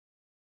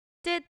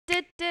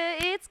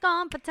It's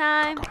compa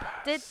time.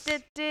 It's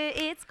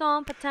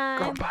compa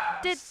time.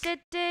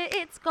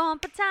 It's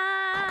compa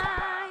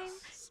time.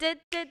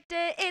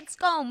 It's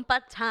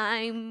compa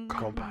time.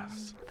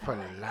 Compas for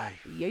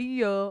life.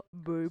 Yeah,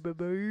 baby,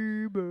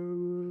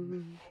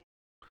 baby.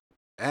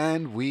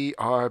 And we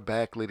are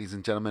back, ladies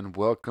and gentlemen.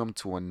 Welcome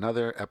to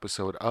another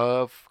episode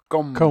of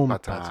Compa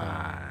Compa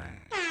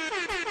Time.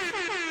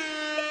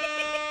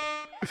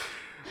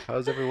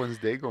 How's everyone's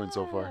day going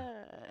so far?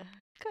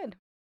 Good.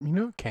 You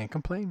know, can't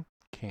complain.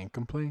 Can't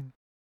complain.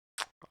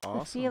 The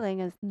Awesome. feeling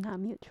is not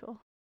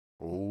mutual.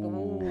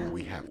 Oh,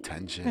 we have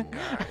tension,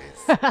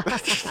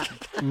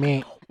 guys.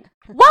 Me.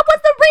 What was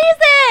the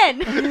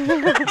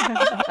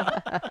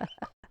reason?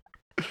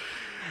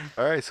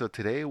 All right, so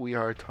today we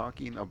are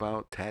talking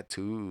about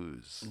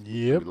tattoos. Do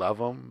Yep. we love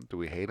them? Do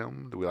we hate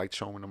them? Do we like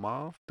showing them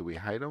off? Do we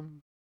hide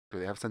them? Do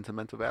they have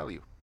sentimental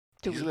value?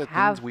 Do These we are the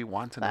have things we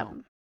want to know.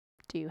 them?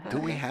 Do you have Do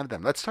we them? have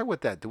them? Let's start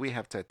with that. Do we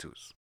have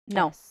tattoos?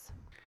 No. Yes.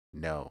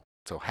 No.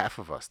 So half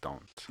of us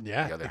don't.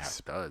 Yeah, The other half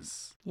ex-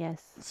 does.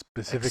 Yes.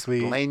 Specifically,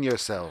 Explain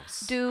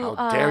yourselves. Do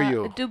How dare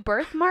you? Do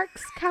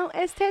birthmarks count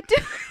as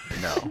tattoos?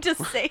 No.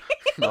 Just say.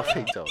 No,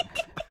 they don't.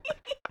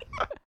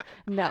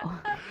 No.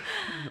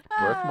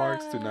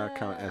 Birthmarks do not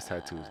count as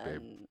tattoos,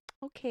 babe.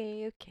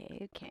 Okay.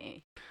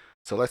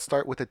 So let's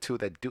start with the two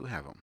that do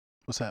have them.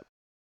 what's that?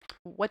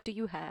 What do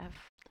you have?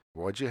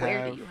 What'd you Where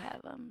have? do you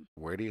have them?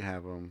 Where do you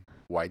have them?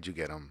 Why'd you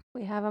get them?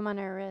 We have them on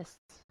our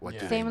wrists. What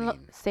Yeah. do Same they lo-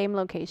 mean? same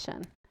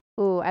location.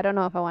 Ooh, I don't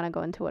know if I want to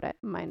go into what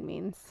mine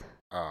means.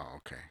 Oh,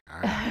 okay. All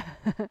right.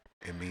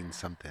 It means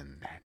something.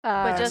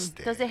 But Um, just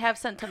does it have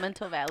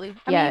sentimental value?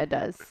 I yeah, mean, it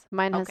does.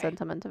 Mine has okay.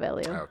 sentimental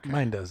value. Okay.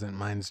 Mine doesn't.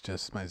 Mine's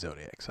just my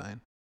zodiac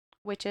sign.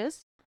 which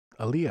is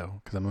A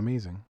Leo, because I'm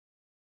amazing.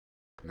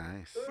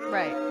 Nice.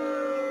 right.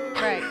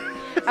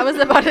 I was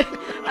about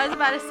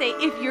to say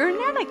if you're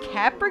not a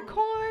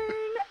Capricorn,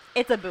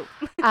 it's a boo.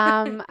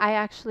 I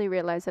actually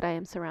realized that I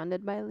am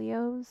surrounded by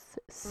Leos.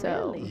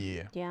 So Really?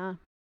 Yeah. yeah.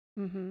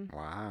 Mhm.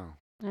 Wow.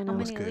 I How know.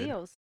 That's many good.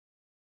 Leos?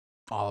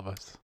 All of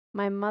us.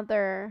 My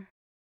mother,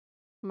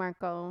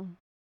 Marco,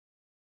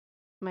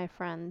 my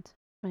friend,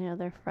 my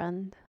other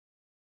friend,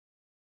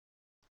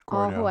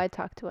 all Gordo. who I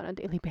talk to on a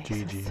daily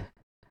basis. Gigi.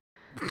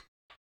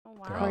 Oh, They're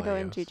wow. all Gordo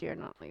and Leos. Gigi are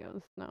not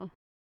Leos. No.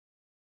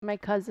 My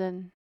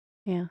cousin.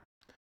 Yeah.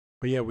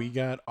 But yeah, we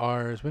got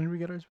ours. When did we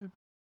get ours, babe?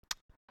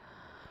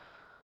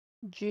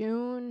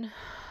 June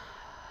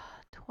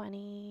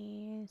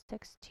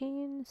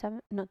 2016,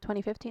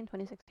 2015,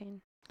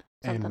 2016.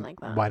 Something And like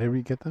that. why did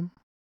we get them?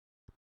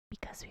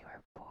 Because we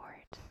were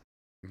bored.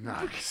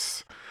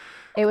 Nice.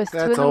 It was 2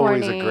 in That's the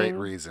always morning. a great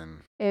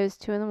reason. It was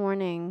 2 in the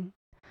morning.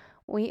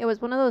 It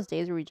was one of those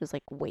days where we just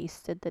like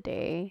wasted the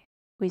day.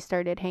 We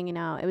started hanging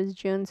out. It was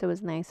June, so it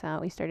was nice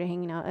out. We started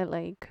hanging out at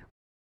like,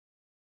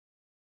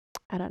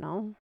 I don't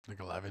know. Like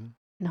 11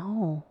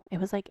 No, it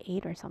was like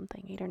 8 or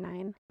something, 8 or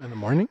 9 in the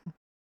morning?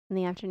 in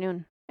the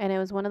afternoon. And it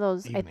was one of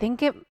those, I Evening.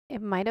 think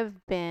it might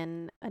have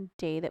been a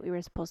day that we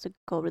were supposed to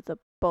go to the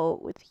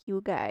boat with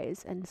you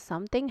guys. And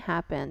something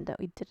happened that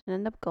we didn't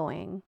end up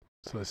going.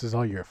 So this is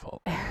all your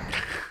fault.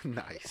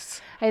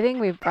 Nice. I think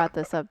we've brought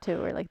this up too.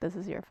 We're like, this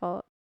is your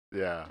fault.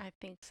 Yeah. I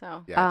think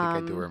so. Yeah, I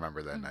think I do Um,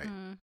 remember that night.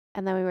 Mhm.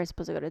 And then we were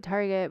supposed to go to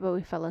Target, but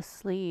we fell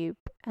asleep.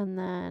 And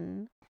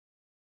then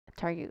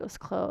Target was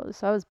closed.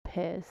 So I was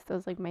pissed. I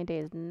was like, my day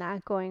is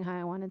not going how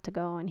I wanted to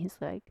go. And he's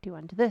like, do you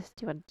want to do this?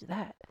 Do you want to do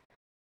that?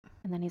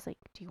 And then he's like,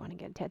 do you want to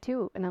get a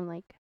tattoo? And I'm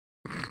like,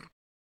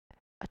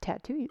 a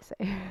tattoo, you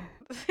say?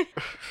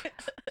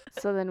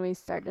 So then we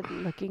started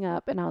looking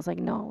up, and I was like,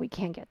 no, we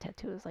can't get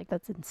tattoos. Like,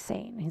 that's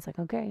insane. And he's like,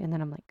 okay. And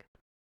then I'm like,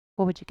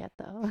 what would you get,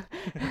 though?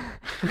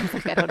 And he's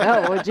like, I don't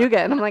know. What would you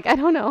get? And I'm like, I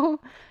don't know.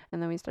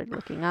 And then we started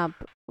looking up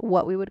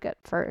what we would get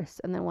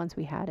first. And then once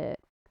we had it,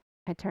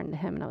 I turned to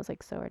him, and I was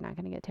like, so we're not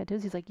going to get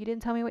tattoos? He's like, you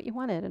didn't tell me what you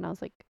wanted. And I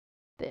was like,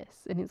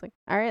 this. And he's like,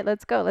 all right,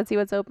 let's go. Let's see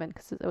what's open.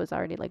 Because it was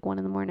already like 1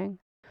 in the morning.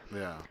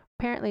 Yeah.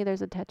 Apparently,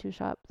 there's a tattoo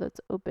shop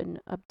that's open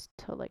up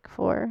till like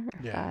 4 or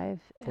Yeah, 5.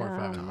 4 or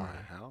 5 in the um, morning.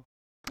 What the hell?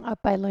 Up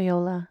by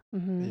Loyola.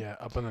 Hmm. Yeah,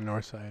 up on the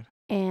north side.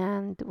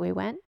 And we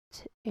went,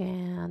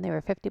 and they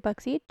were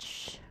 $50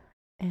 each,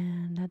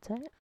 and that's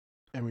it.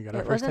 And we got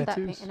our It first wasn't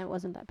tattoos. and it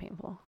wasn't that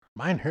painful.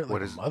 Mine hurt like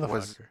What a is- motherfucker.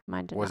 was-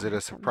 Mine did Was not it a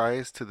hurt that much.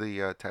 surprise to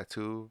the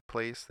tattoo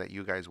place that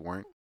you guys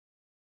weren't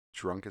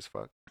drunk as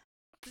fuck?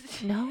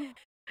 No.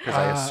 Because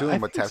I I assume a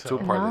think tattoo so.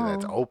 party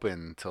that's No.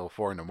 open till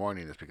 4 in the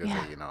morning is because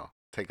Yeah. they,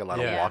 take a lot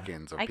of Yeah.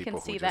 walk-ins of I can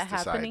people see who that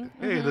just happening.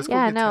 decide, hey, Mhm. let's go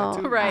Yeah, get no.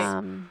 tattoos.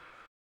 Right.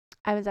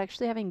 I was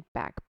actually having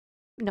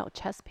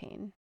chest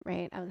pain,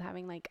 right?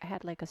 I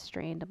had like a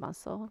strained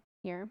muscle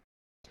here,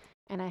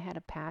 and I had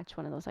a patch,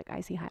 one of those like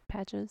icy hot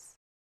patches.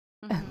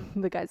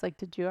 Mhm. The guy's like,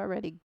 did you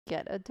already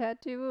get a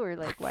tattoo? Or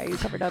like, why are you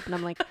covered up? And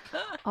I'm like,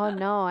 oh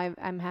no,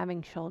 I'm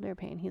having shoulder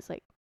pain. He's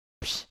like,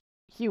 psh,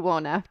 you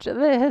won't after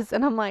this.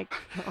 And I'm like,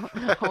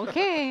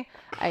 okay.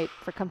 I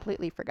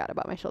completely forgot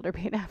about my shoulder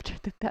pain after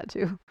the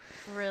tattoo.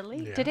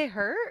 Really? Yeah. Did it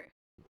hurt?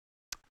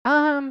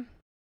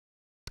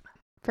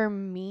 For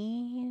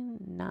me,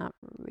 not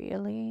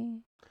really.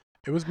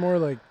 It was more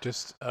like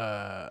just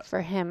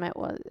For him,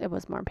 it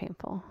was more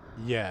painful.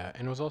 yeah,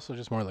 and it was also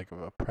just more like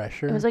of a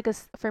pressure. It was like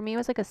for me, it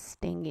was like a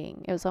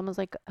stinging. It was almost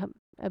like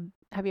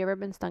have you ever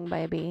been stung by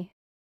a bee?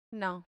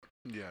 No.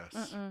 Yes.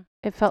 Mm-mm.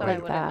 It felt So I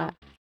like wouldn't know. that.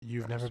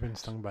 You've never been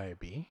stung by a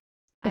bee?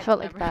 It I've felt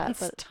like never been that,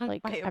 but stung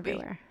like by a bee.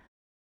 everywhere.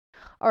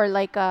 Or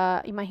like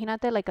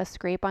imagínate like a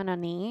scrape on a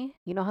knee.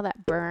 You know how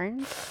that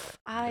burns?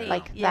 I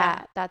Like yeah.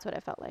 that. That's what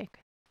it felt like.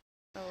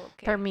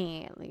 Okay. For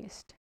me at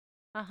least.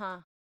 Uh-huh.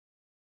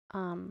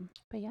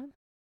 But yeah,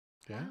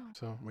 Yeah. Wow.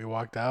 So we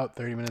walked out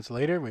 30 minutes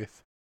later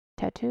with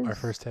tattoos. our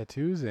first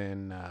tattoos,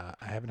 and I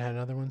haven't had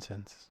another one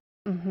since.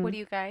 Mm-hmm. What do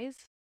you guys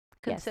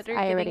consider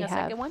I already getting a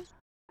second have. one?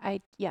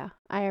 I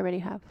already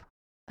have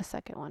a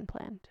second one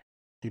planned.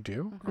 You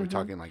do? Are we Mhm.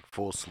 talking like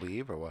full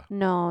sleeve or what?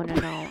 No.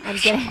 I'm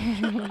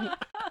getting.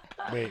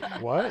 Wait,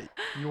 what?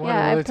 You want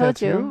Yeah, another I've told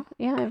tattoo? you.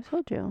 Yeah, I've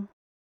told you.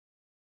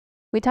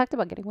 We talked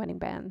about getting wedding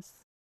bands.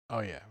 Oh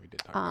yeah, we did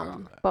talk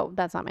about that. But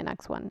that's not my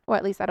next one. Or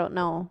at least I don't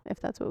know if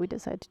that's what we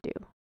decide to do.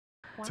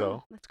 Wow,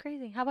 So? that's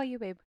crazy. How about you,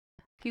 babe?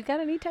 You got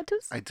any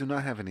tattoos? I do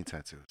not have any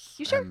tattoos.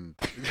 You sure? And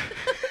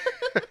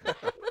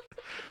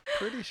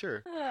pretty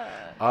sure.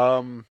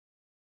 Uh,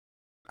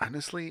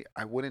 Honestly,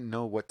 I wouldn't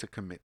know what to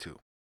commit to,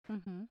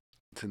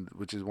 mm-hmm.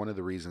 which is one of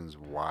the reasons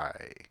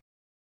why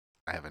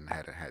I haven't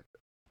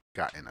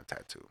gotten a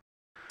tattoo.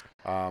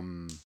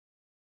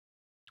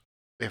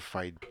 If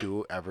I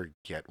do ever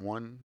get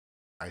one,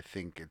 I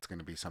think it's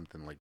gonna be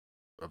something like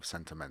of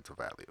sentimental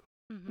value,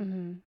 Mm-hmm.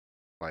 Mm-hmm.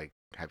 like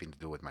having to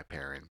do with my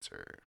parents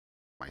or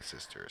my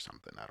sister or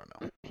something. I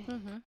don't know.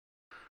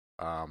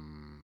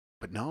 Mm-hmm.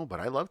 But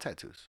I love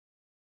tattoos.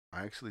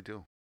 I actually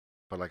do.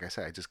 But like I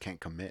said, I just can't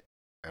commit.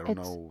 I don't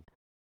It's- know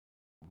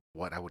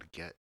what I would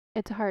get.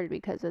 It's hard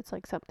because it's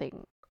like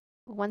something.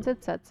 Once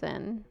it sets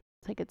in,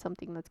 it's like it's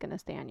something that's gonna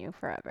stay on you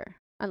forever,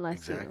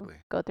 unless Exactly.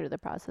 you go through the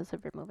process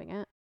of removing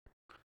it,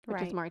 which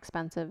Right. is more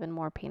expensive and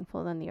more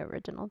painful than the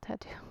original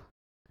tattoo.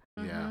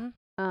 Yeah.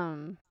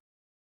 Mhm.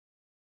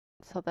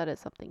 So that is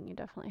something you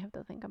definitely have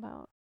to think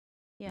about.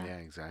 Yeah.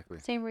 Exactly.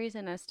 Same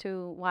reason as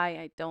to why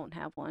I don't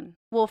have one.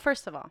 Well,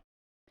 first of all,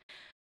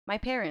 my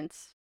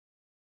parents,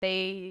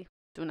 they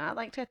do not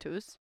like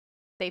tattoos.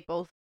 They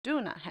both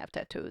do not have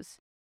tattoos.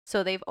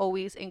 So they've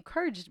always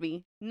encouraged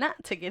me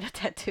not to get a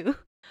tattoo.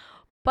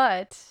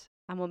 But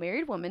I'm a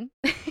married woman.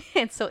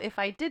 And so if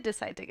I did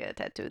decide to get a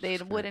tattoo, they She's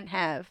gonna- wouldn't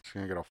have She's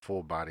gonna get a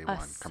full body a one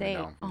coming say.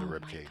 down from the Oh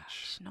rib my cage.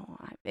 gosh, no.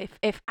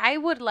 If I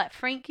would let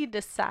Frankie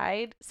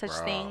decide such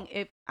thing, Bro.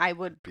 if I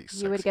would Be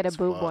You would sexy get a as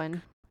boob fuck.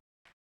 one.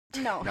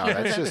 no. No, he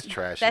that's doesn't- just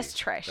trashy. That's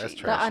trashy. That's The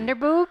trashy.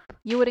 underboob?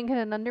 You wouldn't get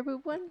an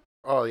underboob one?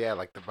 Oh yeah,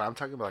 like but I'm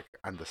talking about like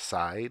on the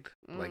side,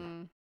 like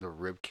Mm. the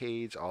rib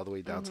cage all the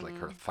way down to like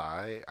her Mhm.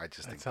 thigh. I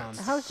just That think sounds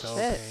that's Oh, so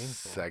shit.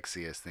 painful.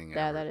 sexiest thing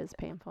Yeah, ever. that is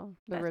painful.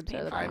 The That's ribs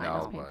are the painful. I most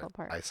know, painful but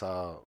part. I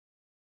saw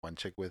one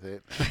chick with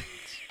it.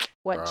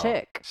 What Bro,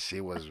 chick? She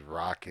was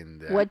rocking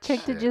that. What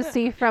chick did you shit.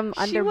 see from She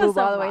underboob was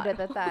a all the way to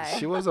model. the thigh?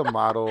 She was a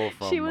model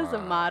from. She was a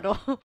model.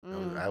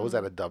 I was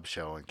at Mhm. a dub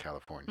show in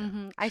California.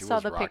 Mhm. I She saw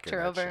was the rocking picture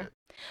that of her. shit.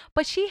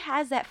 But she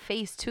has that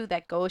face too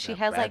that goes. She That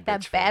has like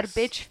bad that bitch bad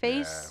face. bitch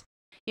face.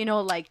 You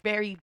know, like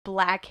very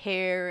black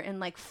hair and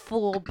like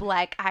full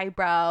black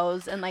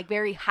eyebrows and like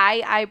very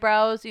high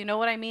eyebrows. You know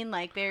what I mean?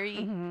 Like very.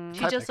 Mhm.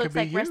 She Type- just That looks could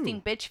be like resting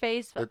you. bitch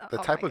face. The, but- the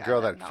oh type my of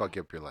girl God, that'd no. fuck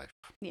you up your life.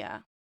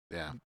 Yeah,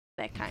 Yeah.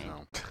 that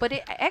kind. So, But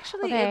it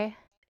actually Okay,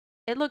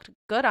 it looked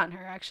good on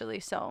her actually.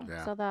 So.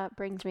 yeah. so that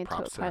brings me to a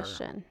Props to her.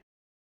 question.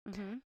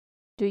 Mm-hmm.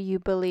 Do you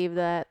believe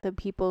that the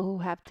people who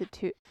have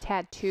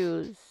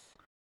tattoos,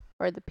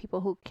 or the people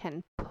who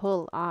can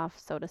pull off,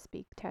 so to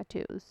speak,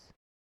 tattoos,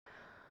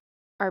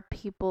 are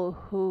people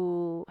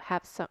who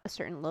have a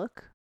certain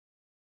look?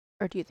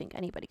 Or do you think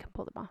anybody can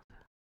pull them off?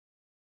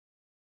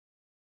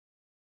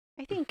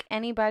 I think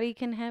anybody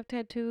can have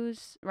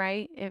tattoos,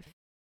 right? If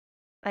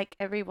like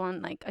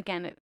everyone, like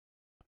again, if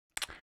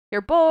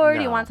you're bored,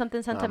 you No. want something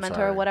I'm sentimental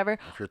or sorry. whatever.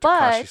 If you're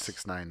But- Takashi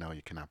 69, no,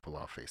 you cannot pull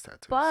off face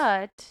tattoos.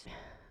 But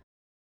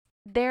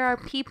there are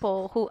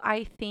people who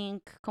I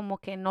think como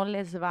que no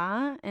les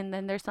va, and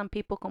then there's some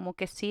people como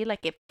que sí,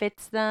 like it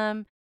fits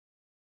them.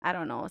 I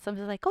don't know.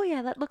 Somebody's like, oh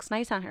yeah, that looks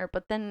nice on her,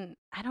 but then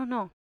I don't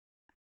know.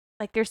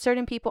 Like there's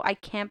certain people I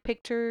can't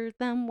picture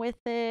them with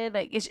it.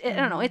 Like I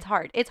don't know. Mhm. It's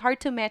hard. It's hard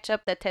to match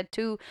up the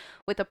tattoo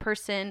with a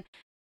person,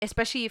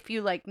 especially if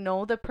you like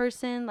know the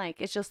person.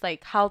 Like it's just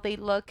like how they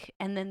look,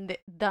 and then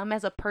them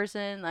as a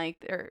person, like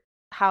or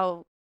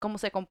how como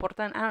se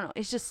comportan. I don't know.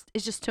 It's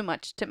just too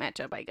much to match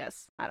up. I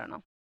guess. I don't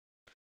know.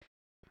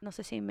 No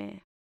sé si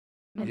me.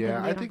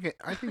 Yeah, I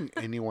entendieron. think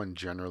anyone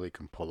generally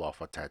can pull off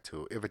a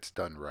tattoo if it's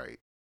done right.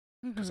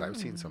 Because I've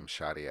seen Mhm. some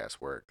shoddy ass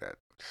work that.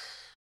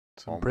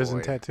 Some prison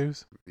Homeboy.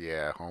 tattoos.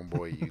 Yeah,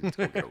 homeboy, you need to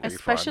go get a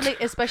refund.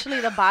 Especially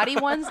the body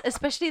ones,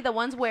 especially the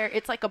ones where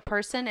it's like a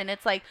person and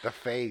it's like the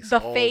face,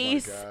 the oh my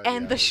face God,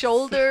 and the yes.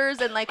 shoulders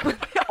and like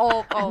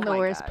oh And the my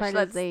worst gosh, part is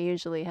that's- they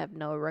usually have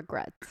no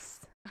regrets.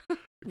 Not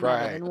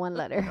Right. even one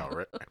letter.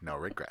 No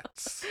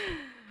regrets.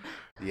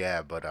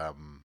 Yeah, but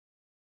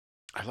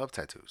I love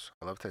tattoos.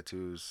 I love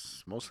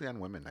tattoos mostly on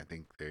women. I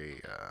think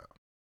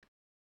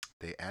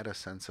they add a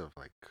sense of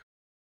like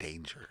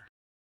danger.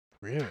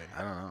 Really?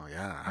 I don't know.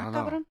 Yeah, I don't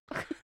know.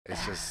 Cabrón.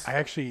 It's just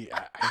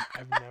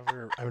I've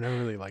never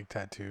really liked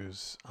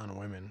tattoos on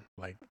women,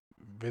 like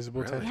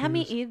visible Really? tattoos. Yeah,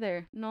 me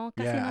either. No,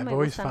 casi Yeah, no I've me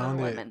always gustan on found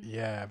it. women.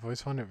 Yeah, I've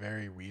always found it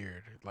very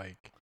weird.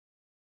 Like,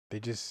 they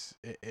just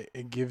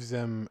it gives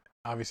them,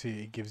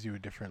 obviously it gives you a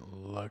different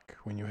look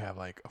when you have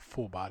like a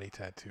full body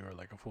tattoo or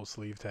like a full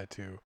sleeve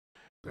tattoo.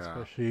 yeah.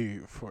 Especially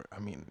for, I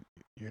mean,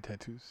 your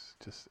tattoo's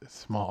just it's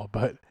small,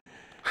 but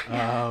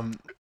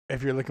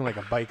if you're looking like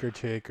a biker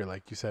chick or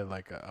like you said,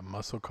 like a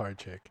muscle car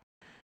chick,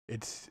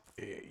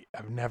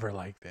 I've never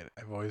liked it.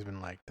 I've always been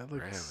like, that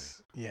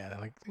looks, yeah,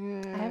 like.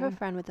 I have a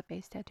friend with a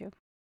face tattoo.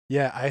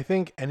 Yeah, I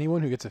think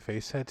anyone who gets a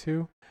face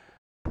tattoo,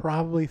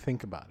 probably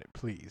think about it,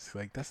 please.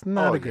 Like, that's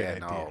not a good idea.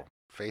 No.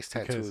 Face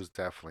Because tattoo is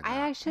definitely not.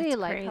 I actually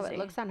That's like how it crazy.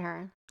 looks on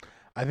her.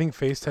 I think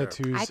face Sure.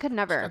 tattoos. I could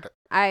never. the-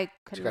 I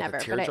could She got never. the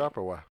But teardrop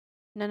or what?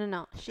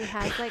 no. She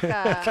has like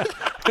a.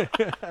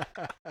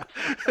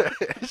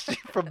 Is she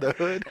from the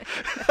hood?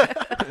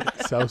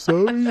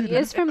 Southside. She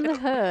is from the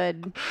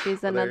hood.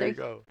 She's Well, there you another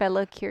go.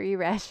 fellow Curie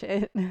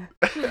Ratchet.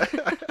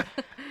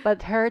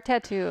 But her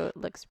tattoo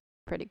looks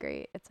pretty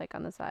great. It's like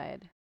on the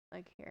side,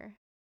 like here.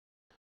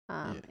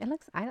 Yeah. It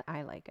looks.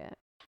 I like it.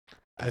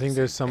 I think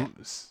there's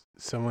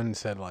someone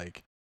said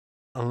like,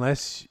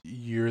 unless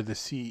you're the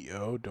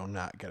CEO, do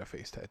not get a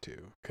face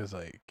tattoo because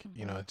like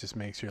it just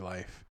makes your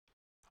life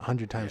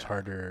 100 times Yeah.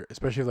 harder,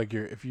 especially like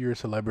if you're a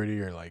celebrity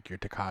or like you're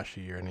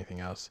Takashi or anything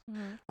else.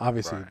 Mhm.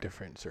 Obviously Right.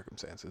 different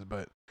circumstances,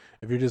 but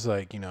if you're just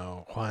like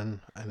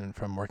Juan and then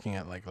from working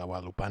at like La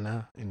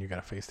Guadalupana and you got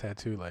a face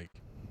tattoo, like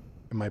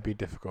it might be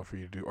difficult for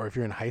you to do. Or if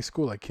you're in high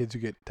school, like kids who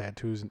get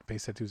tattoos and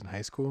face tattoos in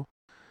high school,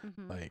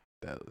 Mhm. like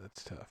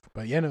that's tough.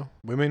 But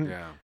women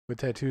Yeah. with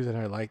tattoos that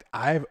are liked.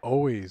 I've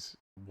always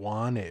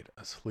wanted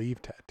a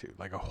sleeve tattoo,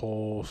 like a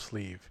whole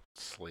sleeve.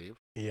 Sleeve.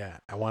 Yeah,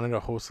 I wanted a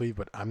whole sleeve,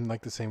 but I'm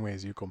like the same way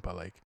as you, compa.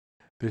 Like,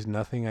 there's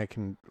nothing I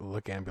can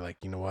look at and be like,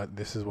 you know what,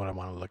 this is what I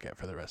want to look at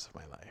for the rest of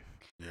my life.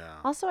 Yeah.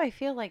 Also, I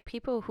feel like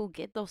people who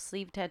get those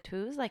sleeve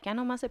tattoos, like, ya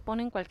nomás se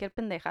ponen cualquier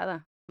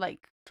pendejada.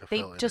 Like, To they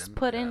fill it just in,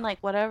 put in, yeah. like,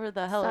 whatever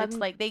the hell. It's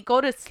Some- like, they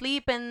go to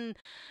sleep and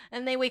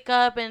they wake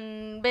up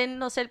and ven,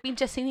 no sé, el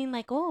pinche ceiling,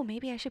 like, oh,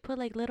 maybe I should put,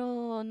 like,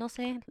 little, no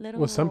sé, little...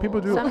 Well, some people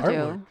do Some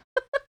artwork.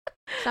 do.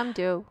 Some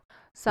do.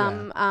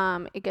 Some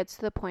it gets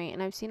to the point,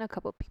 and I've seen a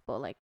couple people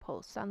like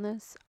post on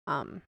this.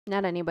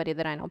 Not anybody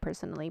that I know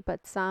personally,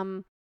 but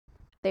some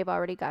they've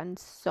already gotten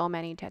so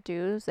many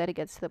tattoos that it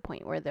gets to the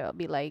point where they'll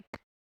be like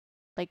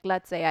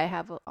let's say I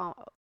have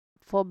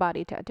full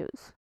body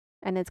tattoos,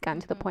 and it's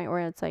gotten to the Mhm. point where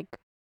it's like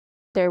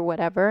they're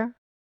whatever,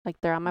 like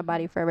they're on my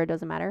body forever,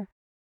 doesn't matter.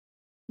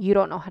 You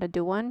don't know how to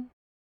do one,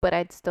 but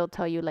I'd still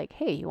tell you like,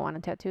 hey, you want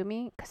to tattoo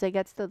me? Because it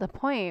gets to the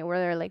point where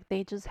they're like,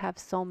 they just have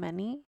so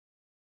many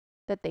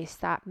that they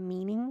stop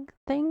meaning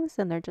things,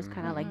 and they're just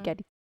kind of like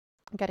Mhm.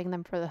 getting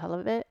them for the hell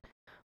of it.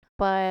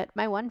 But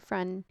my one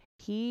friend,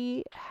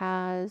 he's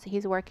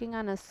working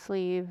on a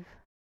sleeve,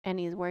 and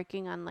he's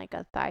working on like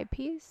a thigh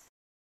piece.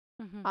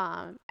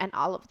 Mhm. And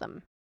all of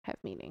them have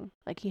meaning.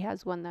 Like he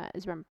has one that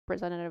is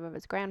representative of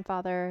his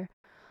grandfather.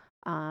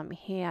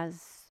 He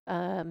has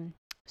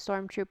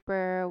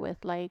stormtrooper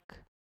with like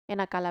in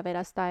a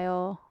calavera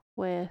style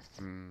with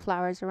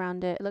flowers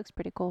around it. It looks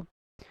pretty cool.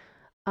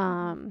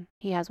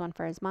 He has one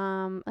for his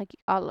mom. Like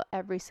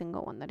every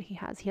single one that he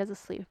has a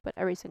sleeve, but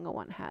every single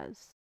one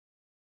has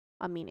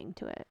a meaning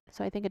to it.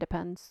 So I think it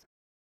depends.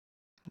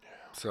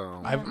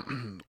 So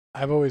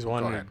I've always Go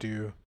wanted to ahead.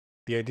 do.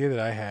 The idea that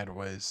I had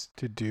was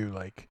to do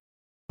like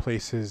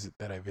places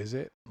that I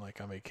visit, like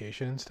on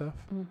vacation and stuff.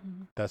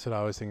 Mm-hmm. That's what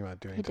I was thinking about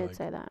doing. He to, did like,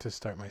 say that. to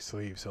start my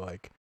sleeve. So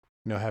like,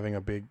 having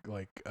a big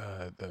like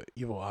the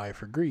evil eye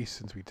for Greece,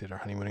 since we did our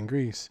honeymoon in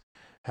Greece,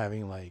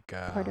 having like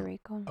Puerto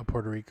Rico. a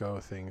Puerto Rico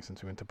thing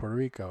since we went to Puerto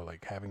Rico,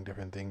 like having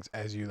different things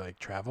as you like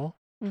travel,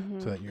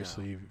 so that your Yeah.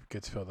 sleeve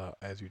gets filled out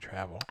as you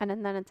travel. And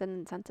then it's an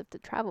incentive to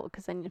travel,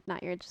 because then if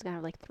not, you're just gonna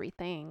have like 3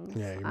 things.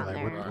 Yeah, you're on like,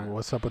 there. Right.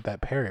 what's up with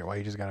that parrot? Why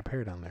you just got a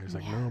parrot on there? It's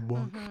like, Yeah. no, boy.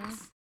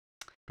 Mhm.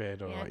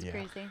 Pero, Yeah, it's yeah.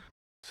 crazy.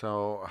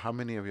 So, how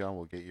many of y'all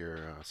will get your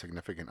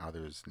significant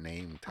other's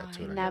name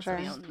tattooed? on your never.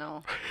 chest? I don't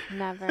know.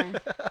 Never.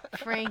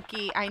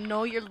 Frankie, I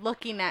know you're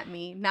looking at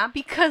me, not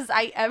because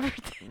I ever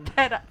did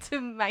that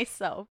to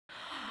myself,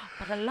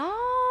 but a long,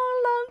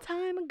 long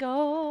time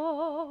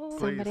ago,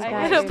 Somebody I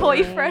got had a your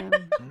boyfriend.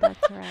 name.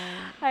 That's right.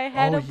 I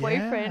had Oh, a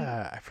boyfriend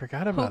yeah. I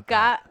forgot who about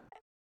got that.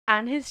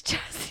 on his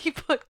chest, he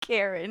put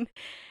Karen,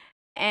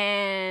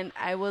 and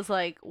I was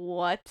like,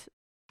 what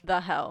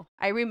the hell?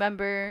 I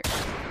remember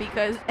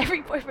because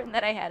every boyfriend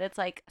that I had, it's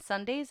like,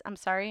 Sundays, I'm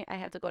sorry, I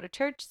have to go to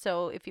church,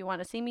 so if you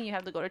want to see me, you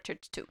have to go to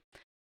church too.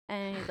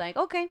 And he's like,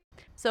 okay.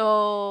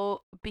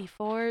 So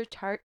before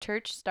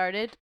church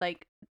started,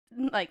 like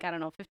I don't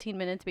know, 15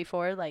 minutes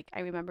before, like I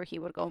remember he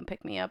would go and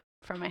pick me up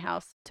from my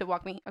house to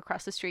walk me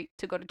across the street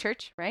to go to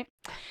church, right?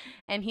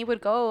 And he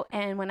would go,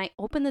 and when I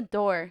opened the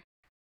door,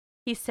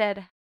 he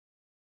said,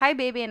 hi,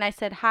 baby. And I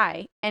said,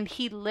 hi. And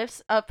he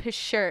lifts up his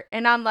shirt,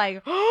 and I'm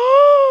like,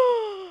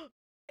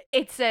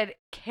 it said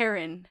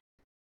Karen.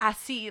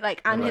 así,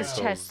 like on And, his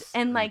so chest, it's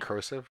and in like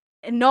cursive.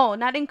 no,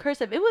 not in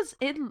cursive.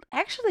 It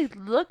actually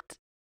looked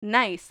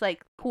nice.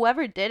 Like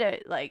whoever did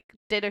it, like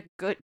did a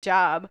good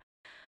job.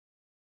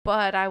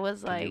 But I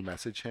was Can you like,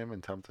 message him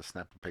and tell him to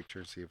snap a picture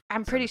and see if I'm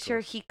send pretty it to sure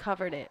us? he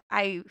covered it.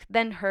 I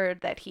then heard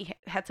that he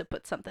had to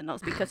put something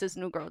else because his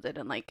new girl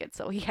didn't like it,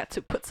 so he had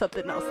to put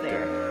something else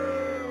there.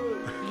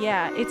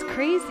 Yeah, it's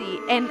crazy.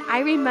 And I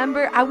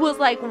remember I was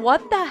like,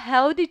 what the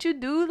hell did you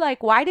do?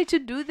 Like, why did you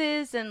do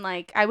this? And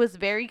like, I was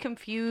very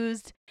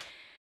confused.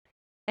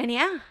 And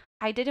yeah,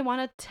 I didn't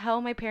want to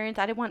tell my parents.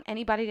 I didn't want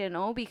anybody to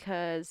know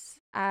because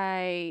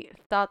I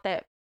thought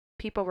that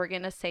people were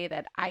going to say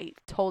that I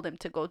told him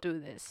to go do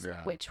this,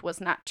 Yeah. which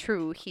was not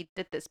true. He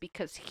did this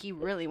because he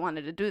really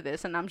wanted to do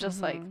this. And I'm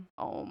just like, Mhm.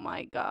 oh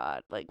my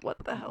God, like, what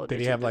the hell Did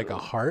he you have like do? a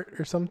heart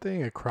or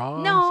something? A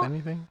cross? No.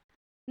 Anything?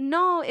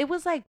 No, it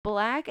was like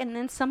black, and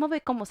then some of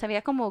it como se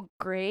veía como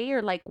gray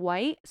or like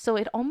white, so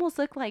it almost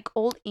looked like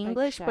Old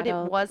English, but it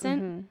shadowed.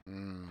 wasn't. Mhm.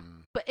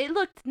 Mm. But it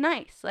looked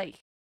nice. Like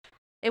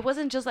it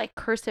wasn't just like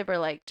cursive or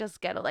like just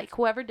ghetto. Like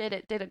whoever did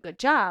it did a good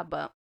job,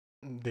 but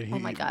Did he? Oh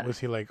my God. Was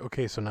he like,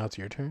 okay, so now it's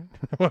your turn?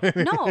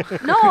 No.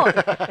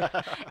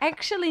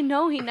 Actually,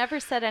 no, he never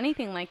said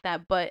anything like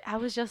that. But I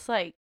was just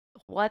like,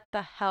 what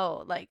the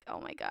hell? Like,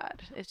 oh my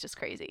God, it's just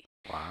crazy.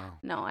 Wow.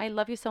 No, I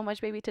love you so much,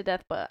 baby, to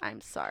death, but I'm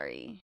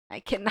sorry,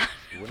 I cannot.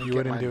 You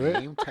wouldn't get do my it?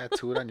 name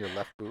tattooed on your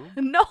left boob?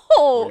 No,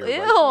 Or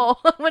your right ew.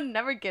 I would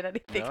never get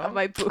anything No? on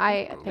my boob.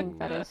 I think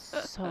that Ooh. is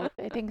so.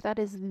 I think that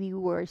is the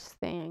worst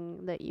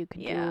thing that you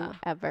could Yeah. do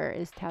ever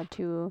is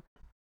tattoo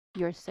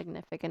your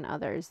significant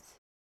other's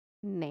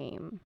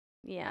name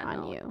Yeah, on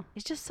no. you.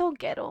 It's just so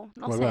ghetto.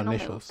 No What sé, about no me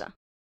initials? gusta.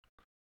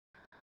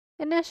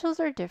 Initials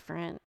are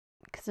different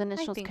because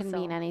initials think can so.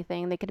 mean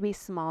anything. They could be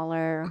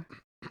smaller,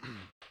 What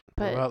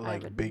but about I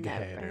like would Big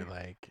never. Head or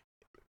like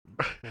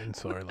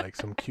Pencil or like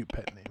some cute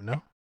pet name?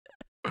 No,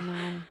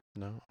 No,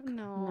 no. No.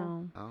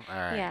 no. Oh, all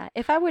right. Yeah,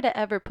 if I were to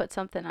ever put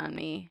something on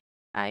me,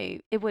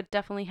 it would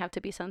definitely have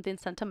to be something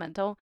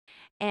sentimental.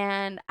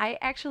 And I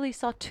actually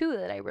saw two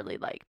that I really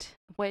liked,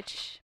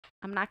 which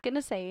I'm not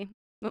gonna say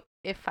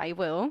if I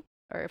will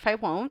or if I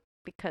won't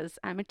because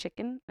I'm a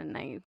chicken and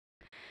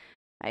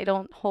I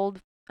don't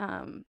hold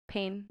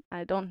pain.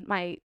 I don't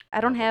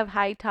Never. have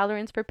high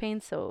tolerance for pain,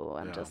 so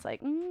I'm Yeah. just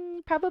like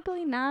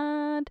probably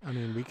not. I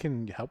mean, we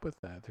can help with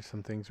that. There's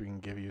some things we can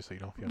give you so you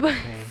don't feel But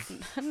no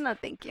pain. no,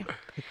 thank you.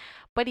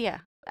 But yeah,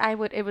 it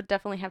would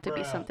definitely have to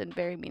be something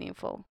very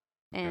meaningful.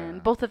 And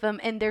Yeah. both of them,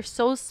 and they're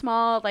so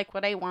small, like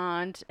what I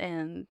want,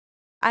 and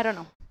I don't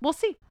know. We'll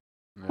see.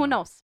 Who Yeah.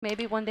 knows?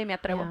 Maybe one day me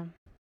atrevo.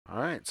 Yeah.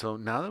 All right. So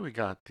now that we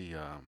got the,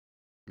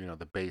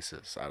 the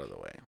basis out of the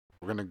way,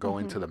 we're gonna go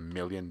into Mhm. the $1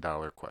 million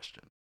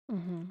question,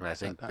 Mhm. and I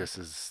think that? this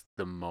is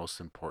the most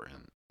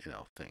important,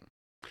 thing.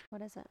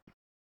 What is it?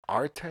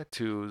 Are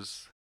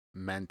tattoos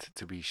meant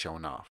to be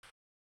shown off?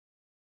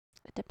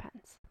 It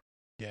depends.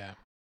 Yeah,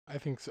 I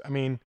think so. I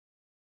mean,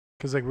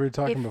 because like we were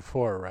talking If-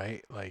 before,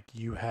 right? Like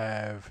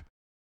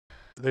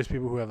there's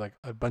people who have like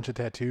a bunch of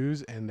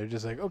tattoos and they're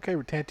just like, okay,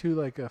 tattoo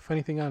like a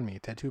funny thing on me,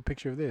 tattoo a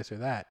picture of this or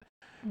that.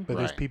 But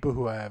there's Right. people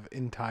who have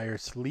entire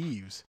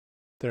sleeves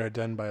that are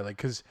done by like,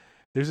 because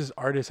there's this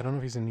artist, I don't know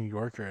if he's in New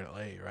York or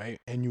LA, right?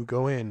 And you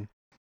go in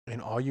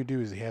and all you do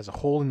is he has a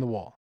hole in the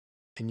wall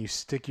and you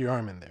stick your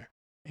arm in there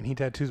and he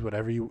tattoos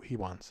whatever he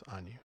wants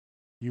on you.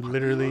 You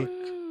literally,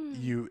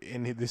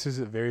 this is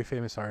a very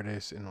famous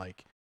artist and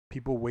like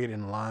people wait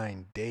in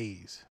line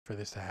days for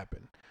this to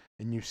happen.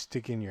 And you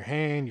stick in your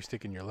hand, you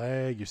stick in your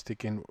leg, you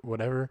stick in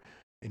whatever,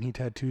 and he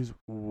tattoos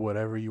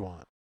whatever you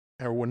want.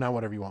 Or well, not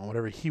whatever you want,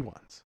 whatever he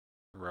wants.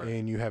 Right.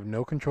 And you have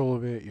no control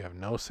of it. You have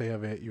no say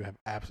of it. You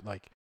have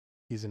like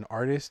he's an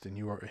artist and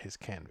you are his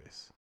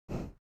canvas.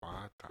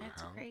 What the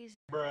That's hell? crazy.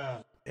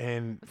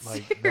 And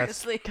like that's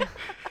Seriously.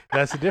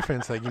 that's the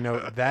difference. Like,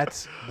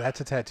 that's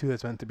a tattoo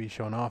that's meant to be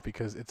shown off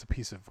because it's a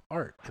piece of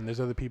art. And there's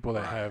other people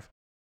that Right. have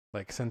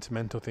like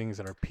sentimental things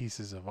that are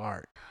pieces of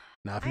art.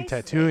 Now, if you're I see.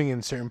 tattooing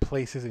in certain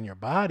places in your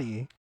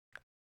body,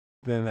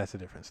 then that's a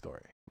different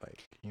story.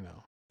 Like,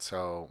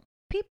 So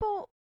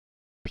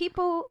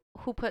people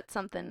who put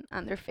something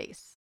on their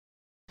face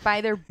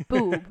by their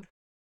boob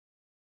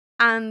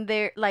on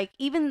their like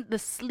even the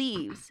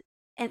sleeves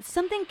and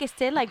something que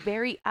esté like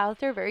very out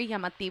there, very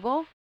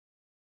llamativo,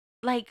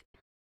 like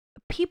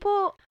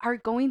people are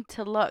going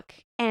to look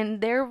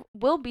and there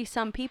will be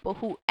some people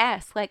who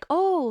ask like,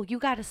 oh, you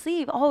got a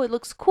sleeve, oh, it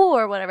looks cool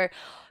or whatever,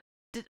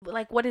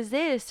 like what is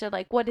this or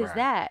like what is Right.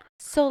 that.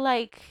 So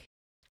like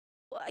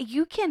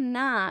you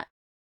cannot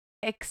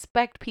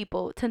expect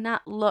people to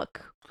not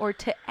look or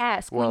to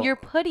ask when Well- you're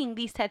putting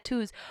these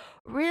tattoos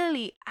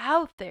really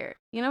out there.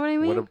 You know what I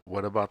mean?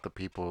 what about the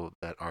people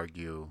that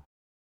argue,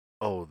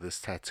 oh, this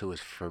tattoo is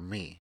for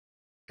me?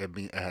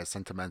 It has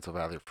sentimental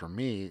value for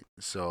me,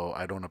 so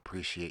I don't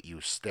appreciate you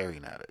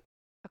staring at it.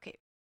 Okay.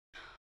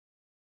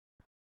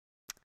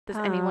 Does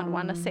anyone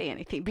want to Um, say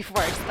anything before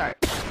I start?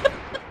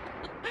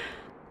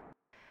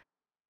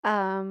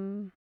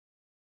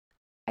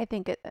 I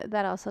think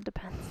that also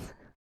depends.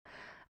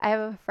 I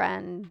have a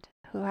friend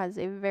who has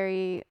a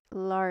very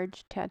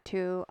large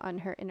tattoo on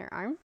her inner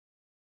arm.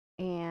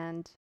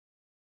 And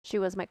she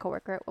was my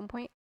coworker at one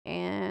point,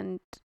 and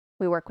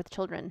we work with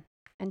children.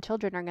 And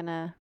children are going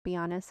to be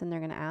honest, and they're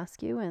going to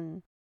ask you,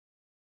 and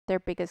their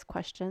biggest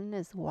question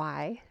is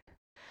why.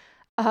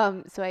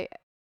 So I,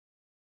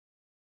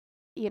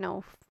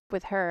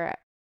 with her,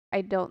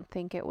 I don't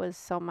think it was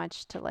so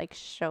much to like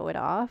show it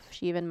off.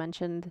 She even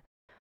mentioned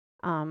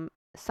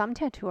some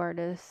tattoo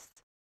artists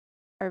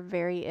are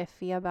very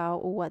iffy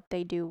about what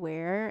they do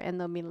wear, and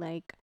they'll be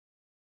like,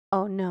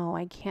 oh no,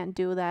 I can't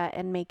do that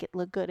and make it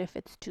look good if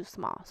it's too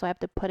small. So I have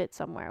to put it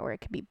somewhere where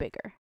it could be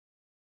bigger.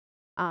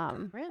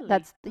 Really?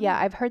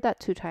 I've heard that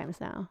 2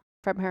 times now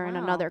from her and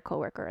Wow. another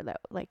coworker,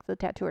 that like the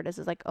tattoo artist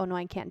is like, oh no,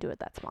 I can't do it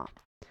that small.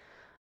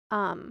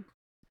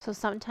 So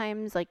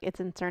sometimes like it's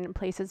in certain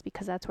places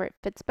because that's where it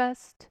fits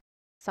best.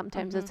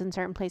 Sometimes it's in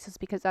certain places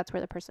because that's where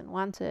the person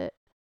wants it.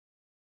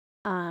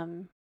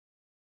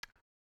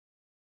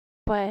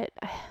 But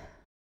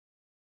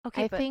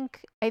Okay,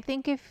 I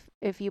think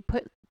if you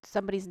put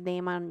somebody's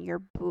name on your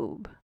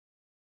boob,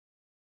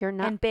 you're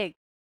not. and big,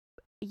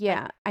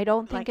 Yeah, I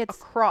don't think like it's.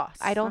 across.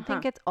 I don't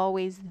think it's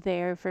always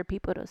there for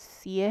people to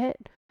see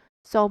it,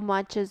 so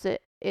much as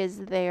it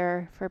is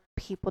there for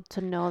people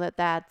to know that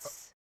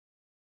that's.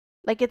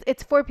 Like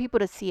it's for people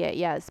to see it,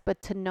 yes,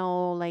 but to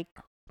know like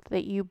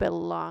that you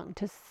belong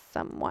to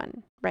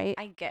someone, right?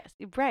 I guess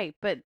right,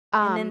 but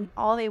and then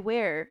all they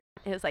wear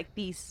is like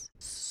these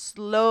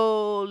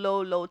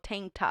low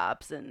tank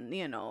tops, and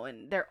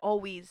and they're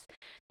always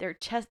their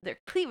chest, their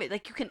cleavage,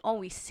 like you can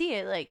always see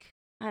it. Like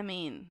I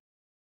mean,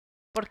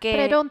 porque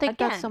But I don't think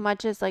that's so again,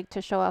 much as like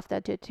to show off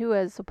that tattoo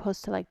as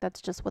opposed to like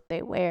that's just what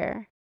they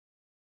wear.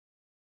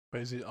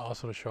 But is it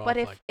also to show But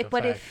off if- like the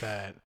but fact if-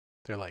 that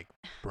they're like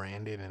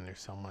branded and they're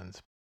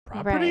someone's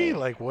property? Right.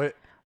 Like what?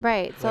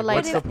 Right. So like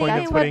what's the if point they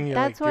of would- putting your,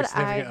 that's like, your what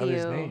I significant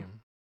other's view.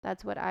 name?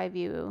 That's what I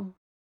view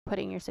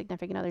putting your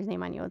significant other's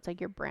name on you. It's like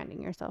you're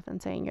branding yourself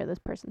and saying you're this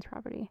person's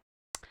property.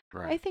 I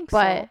Right. think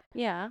But- so.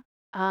 Yeah.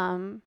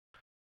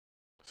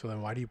 So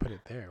then why do you put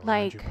it there?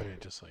 Why don't you Like- put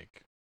it just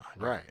like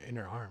on Right. your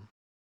inner arm?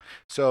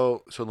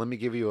 So let me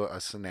give you a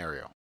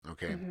scenario.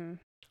 Okay. Mhm.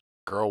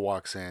 Girl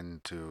walks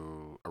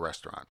into a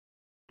restaurant.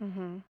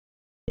 Mhm.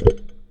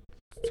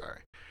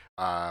 Sorry.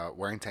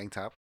 Wearing tank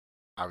top.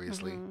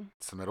 Obviously, Mhm.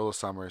 it's the middle of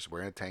summer. She's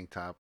wearing a tank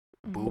top,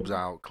 boobs Mhm.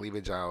 out,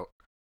 cleavage out,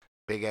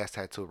 big ass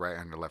tattoo right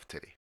on her left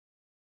titty.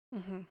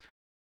 Mhm.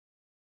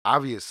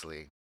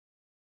 Obviously,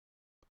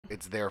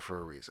 it's there for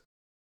a reason.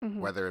 Mhm.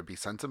 Whether it be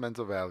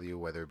sentimental value,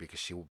 whether because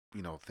she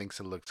thinks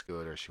it looks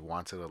good or she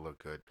wants it to look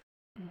good,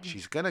 Mhm.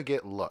 she's gonna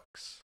get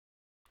looks.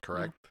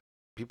 Correct.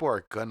 People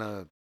are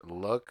gonna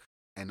look,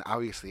 and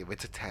obviously, if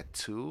it's a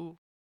tattoo,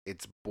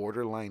 it's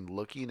borderline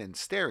looking and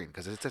staring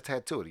because it's a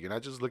tattoo. You're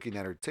not just looking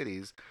at her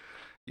titties.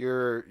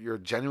 You're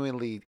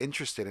genuinely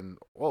interested in.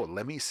 Oh,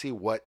 let me see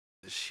what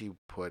she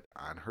put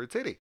on her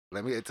titty.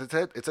 It's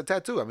a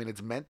tattoo. I mean,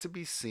 it's meant to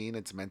be seen.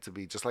 It's meant to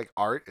be just like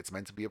art. It's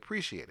meant to be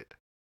appreciated.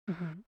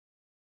 Mhm.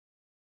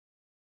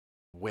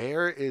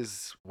 Where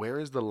is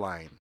the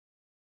line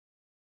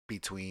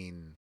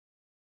between?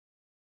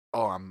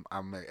 Oh, I'm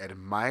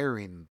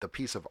admiring the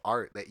piece of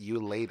art that you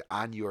laid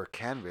on your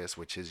canvas,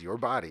 which is your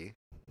body,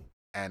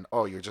 and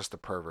oh, you're just a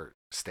pervert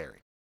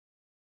staring.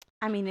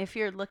 I mean, if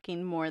you're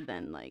looking more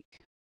than like,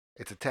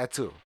 It's a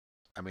tattoo.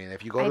 I mean,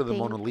 if you go I to the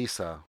Mona think-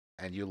 Lisa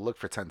and you look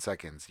for 10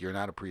 seconds, you're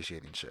not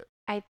appreciating shit.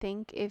 I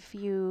think if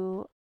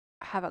you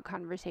have a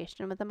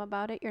conversation with them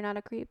about it, you're not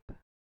a creep.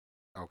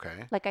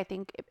 Okay. Like I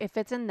think if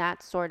it's in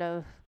that sort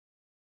of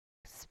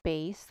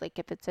space, like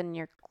if it's in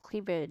your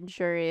cleavage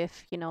or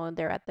if,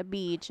 they're at the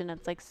beach and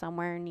it's like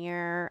somewhere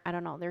near, I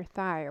don't know, their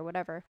thigh or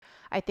whatever.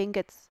 I think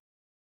it's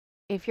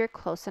if you're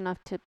close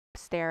enough to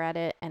stare at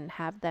it and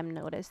have them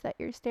notice that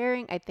you're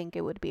staring, I think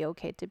it would be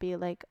okay to be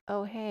like,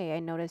 "Oh, hey, I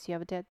noticed you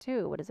have a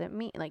tattoo. What does it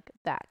mean?" Like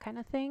that kind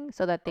of thing,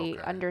 so that they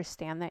Okay.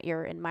 understand that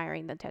you're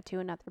admiring the tattoo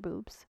and not their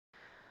boobs.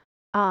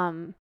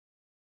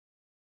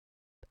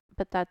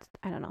 But that's,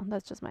 I don't know,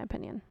 that's just my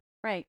opinion.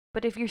 right.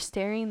 But if you're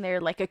staring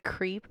there like a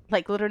creep,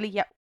 like literally,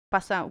 yeah,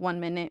 pasa 1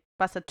 minute,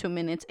 pasa 2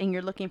 minutes, and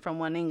you're looking from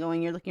one angle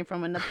and you're looking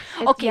from another.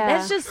 It's- Okay,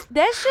 yeah.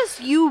 that's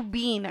just you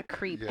being a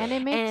creep. Yeah. And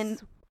it makes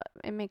And-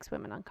 it makes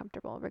women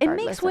uncomfortable makes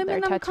regardless of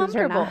women their tattoos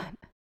or uncomfortable. not.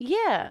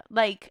 Yeah,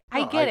 like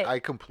I No, get it. I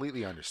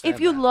completely understand.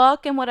 If you that.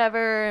 look and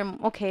whatever,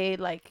 okay,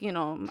 like I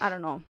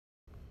don't know,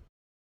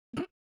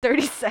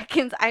 30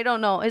 seconds. I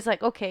don't know. It's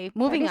like okay,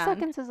 moving 30 on.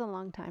 seconds is a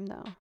long time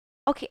though.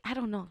 Okay, I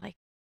don't know, like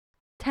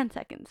 10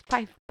 seconds,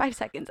 five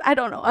seconds. I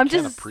don't know. I I'm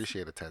can't just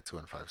appreciate a tattoo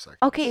in 5 seconds.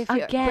 Okay, If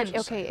you're, again. but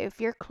okay, if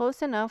you're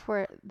close enough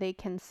where they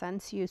can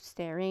sense you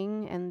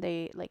staring and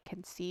they like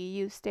can see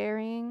you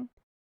staring,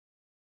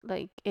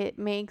 like it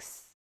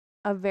makes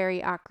a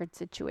very awkward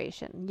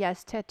situation.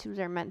 Yes, tattoos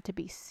are meant to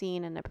be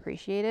seen and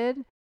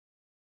appreciated,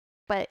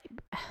 but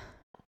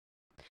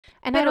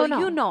and I pero don't know.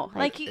 you know,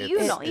 like you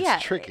It's- know, it's yeah.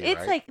 tricky, It's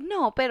right? like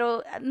no,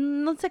 pero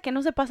no sé que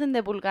no se pasen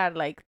de vulgar,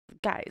 like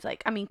guys.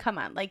 Like I mean, come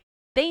on, like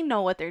they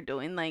know what they're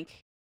doing.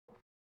 Like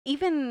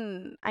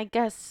even I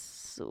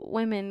guess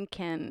women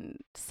can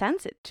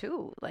sense it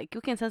too. Like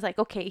you can sense like,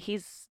 okay,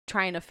 he's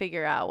trying to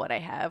figure out what I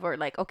have, or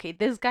like, okay,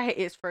 this guy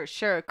is for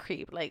sure a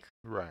creep. Like,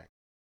 Right.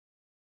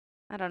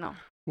 I don't know.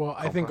 Well,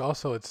 I think Compa.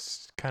 also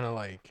it's kind of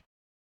like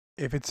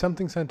if it's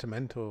something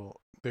sentimental,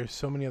 there's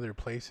so many other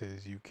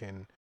places you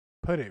can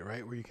put it,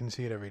 right? Where you can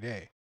see it every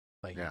day.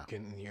 Like Yeah. you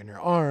can in your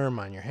arm,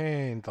 on your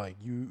hand, like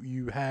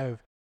you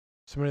have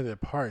so many other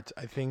parts.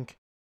 I think,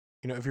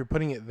 if you're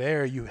putting it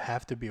there, you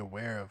have to be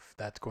aware of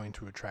that's going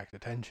to attract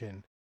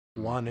attention,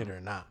 want it Mhm.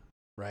 or not,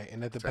 right?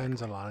 And it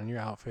depends a lot on your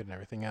outfit and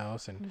everything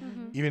else. And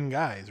Mm-hmm. even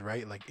guys,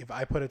 right? Like if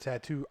I put a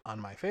tattoo on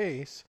my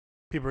face,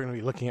 people are going to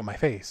be looking at my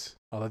face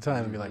all the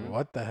time and be like, Mhm.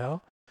 what the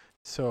hell?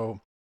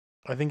 So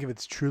I think if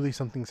it's truly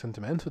something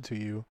sentimental to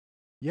you,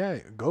 yeah,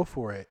 go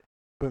for it.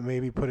 But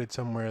maybe put it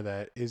somewhere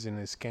that isn't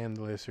as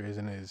scandalous or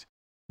isn't as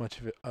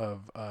much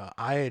of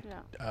eye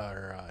Yeah.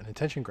 or an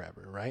attention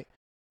grabber, right?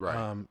 Right.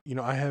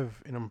 I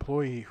have an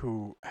employee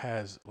who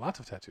has lots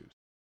of tattoos,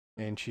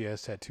 and she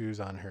has tattoos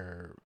on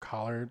her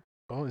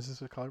collarbone. Is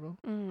this a collarbone?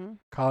 Mm-hmm.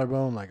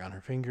 Collarbone, like on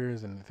her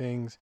fingers and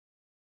things.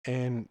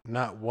 And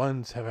not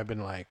once have I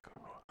been like,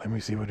 let me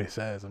see what it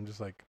says. I'm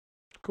just like,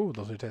 cool,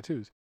 those are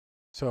tattoos.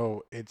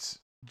 So it's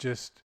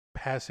just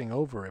passing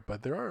over it.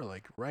 But there are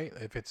like, right?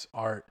 If it's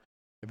art,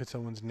 if it's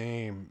someone's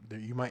name,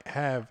 you might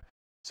have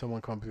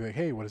someone come up and be like,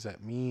 hey, what does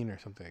that mean? Or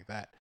something like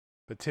that.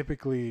 But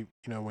typically,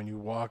 when you're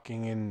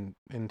walking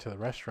into the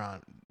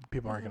restaurant,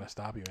 people aren't Mhm. going to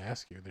stop you and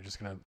ask you. They're just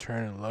going to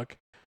turn and look,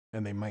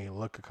 and they might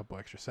look a couple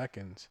extra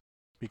seconds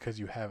because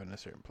you have it in a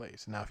certain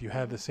place. Now, if you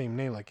have the same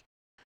name, like,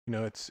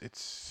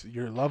 it's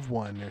your loved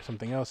one or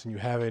something else, and you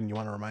have it, and you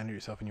want to remind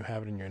yourself, and you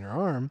have it in your inner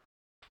arm,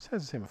 it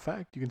has the same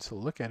effect. You can still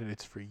look at it.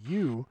 It's for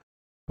you,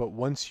 but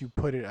once you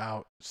put it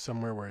out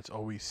somewhere where it's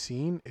always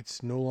seen,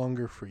 it's no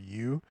longer for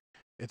you.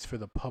 It's for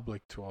the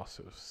public to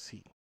also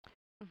see,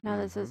 Now,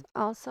 this is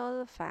also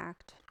the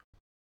fact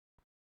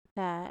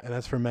that, and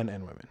that's for men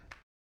and women.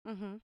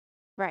 Mm-hmm.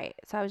 right.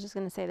 So I was just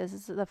going to say, this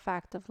is the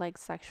fact of like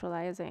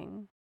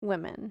sexualizing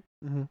women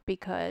Mm-hmm.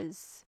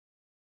 because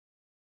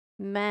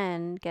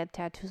men get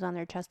tattoos on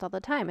their chest all the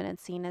time and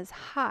it's seen as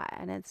hot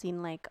and it's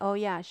seen like, oh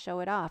yeah, show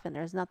it off and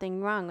there's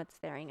nothing wrong with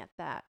staring at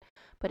that.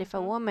 But if a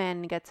Mhm.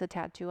 woman gets a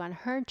tattoo on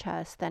her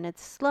chest, then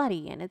it's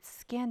slutty and it's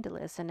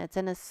scandalous and it's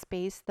in a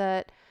space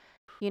that,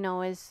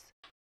 is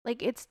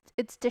like it's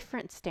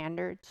different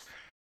standards.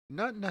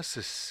 Not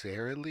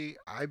necessarily.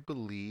 I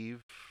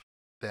believe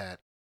that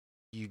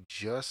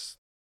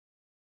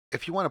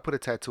if you want to put a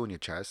tattoo on your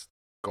chest,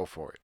 go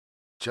for it.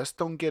 Just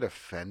don't get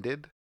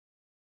offended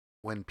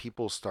when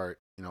people start,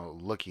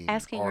 looking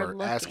Asking or or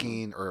looking.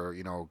 asking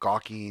or,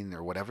 gawking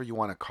or whatever you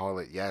want to call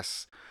it.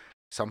 Yes,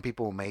 some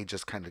people may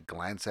just kind of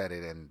glance at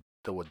it and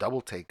do a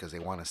double take because they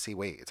want to see,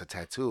 wait, it's a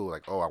tattoo.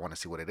 Like, oh, I want to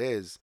see what it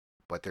is.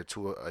 But they're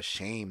too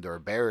ashamed or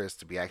embarrassed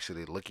to be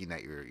actually looking at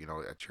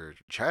at your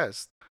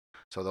chest.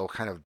 So they'll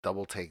kind of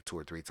double take 2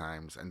 or 3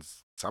 times. And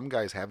some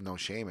guys have no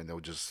shame and they'll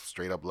just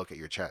straight up look at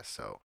your chest.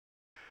 So,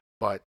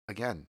 but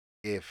again,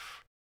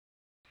 if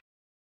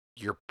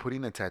you're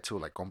putting a tattoo,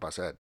 like Compa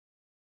said,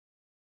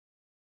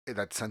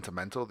 that's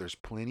sentimental, there's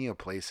plenty of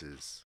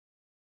places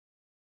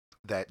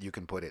that you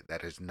can put it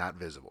that is not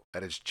visible,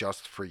 that is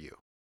just for you,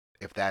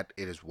 if that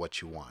it is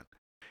what you want.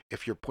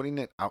 If you're putting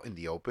it out in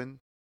the open,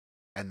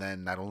 and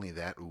then not only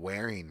that,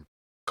 wearing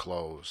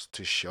clothes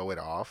to show it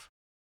off,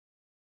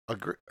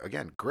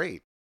 again,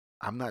 great.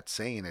 I'm not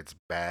saying it's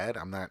bad.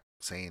 I'm not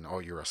saying, oh,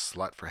 you're a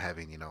slut for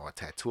having, a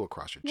tattoo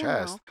across your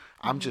chest. No.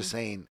 I'm just Mhm.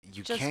 saying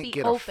you Just can't be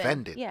get open.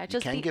 offended. Yeah, You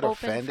just can't be get open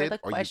for the offended,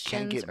 or you can't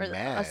questions get or a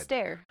mad.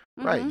 stare.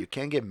 Right, Mhm. you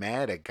can't get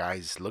mad at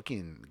guys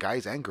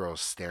and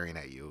girls staring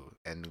at you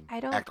and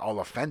I don't act all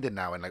offended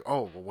now and like,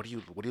 oh, well, what are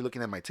you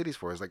looking at my titties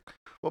for? It's like,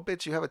 well,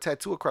 bitch, you have a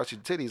tattoo across your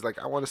titties. Like,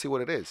 I want to see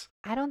what it is.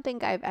 I don't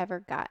think I've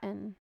ever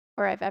gotten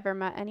or I've ever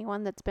met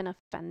anyone that's been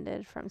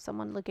offended from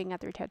someone looking at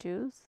their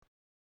tattoos.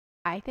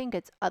 I think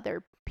it's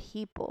other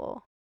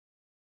people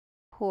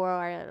who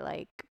are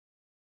like,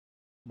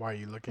 Why are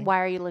you looking? why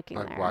are you looking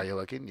Like, there? why are you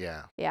looking?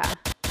 Yeah. Yeah.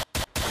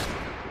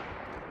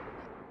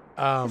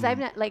 Because I've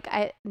Um, not, like,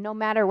 no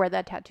matter where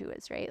that tattoo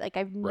is, right? Like,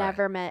 I've Right.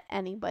 never met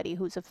anybody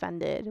who's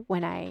offended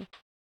when I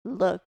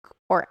look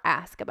or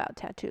ask about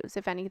tattoos.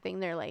 If anything,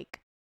 they're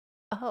like,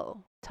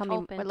 oh, tell me,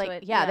 Open or to like,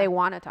 it, yeah, they yeah.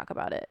 want to talk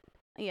about it.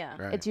 Yeah.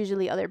 Right. It's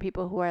usually other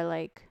people who are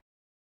like,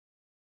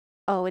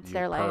 oh, it's You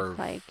their life. perv.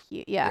 Like,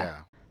 yeah.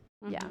 Yeah.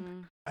 Yeah.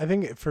 Mhm. I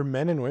think for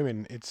men and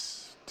women,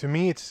 to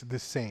me, it's the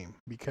same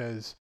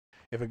because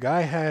if a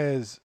guy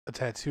has a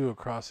tattoo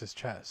across his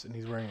chest and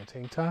he's wearing a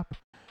tank top,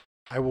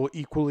 I will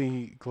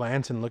equally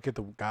glance and look at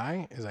the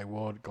guy as I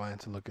will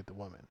glance and look at the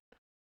woman.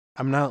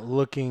 I'm not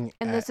looking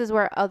And at. this is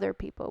where other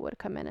people would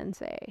come in and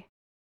say,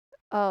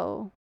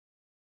 oh,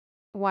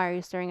 why are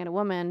you staring at a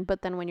woman?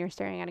 But then when you're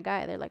staring at a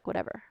guy, they're like,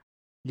 whatever.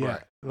 Yeah,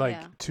 Right.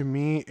 like Yeah. to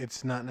me,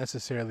 it's not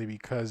necessarily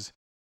because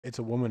it's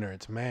a woman or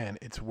it's a man.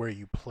 It's where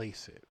you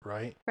place it,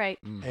 right? Right.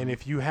 Mhm. And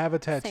if you have a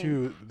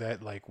tattoo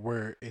that like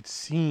where it's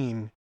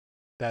seen,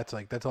 that's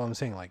all I'm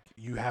saying. Like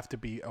you have to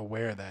be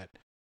aware that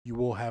you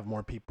will have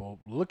more people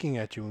looking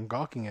at you and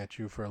gawking at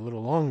you for a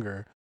little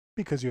longer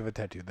because you have a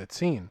tattoo that's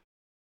seen.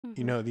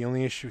 You know, the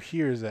only issue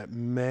here is that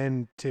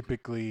men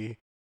typically,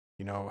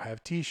 you know,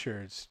 have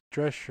t-shirts,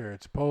 dress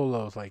shirts,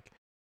 polos. Like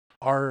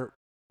our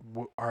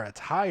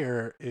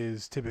attire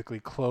is typically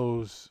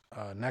close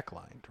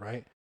necklined,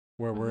 right?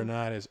 Where we're Mhm.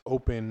 not as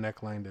open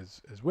necklined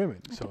as women.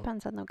 It So,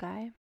 depends on the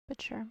guy,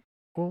 but sure.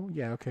 well,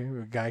 yeah, okay,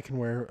 a guy can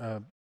wear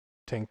a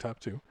tank top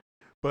too,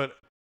 but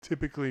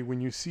typically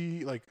when you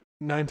see like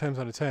 9 times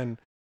out of 10,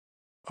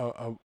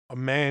 a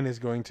man is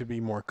going to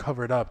be more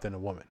covered up than a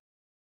woman.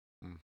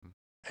 Mm-hmm.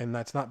 And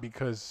that's not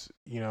because,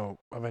 you know,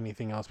 of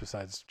anything else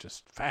besides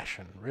just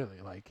fashion,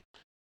 really. Like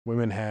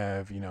women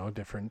have, you know,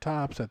 different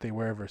tops that they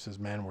wear versus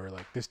men wear.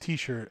 Like this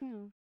t-shirt,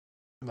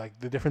 like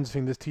the difference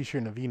between this t-shirt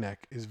and a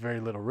v-neck is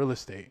very little real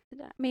estate.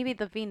 Maybe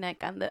the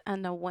V-neck on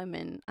the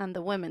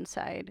women's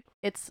side,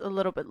 it's a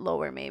little bit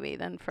lower maybe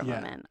than from Yeah.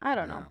 a man. I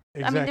don't know.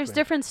 Exactly. I mean, there's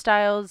different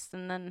styles,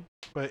 and then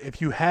But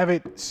if you have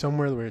it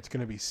somewhere where it's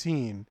going to be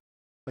seen,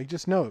 like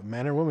just know,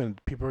 man or woman,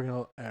 people are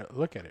going to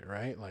look at it,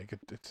 right? Like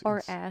it's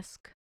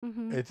ask.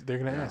 Mm-hmm. they're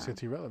going to ask. Yeah.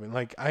 It's irrelevant.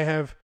 Like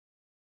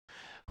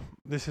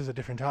this is a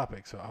different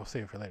topic, so I'll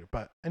save it for later.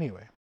 But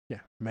anyway, yeah,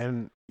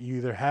 men, you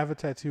either have a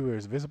tattoo or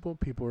it's visible,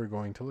 people are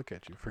going to look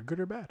at you for good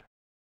or bad.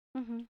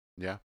 Mm-hmm.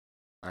 Yeah,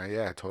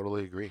 I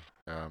totally agree.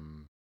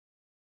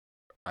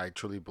 I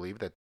truly believe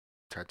that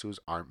tattoos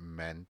aren't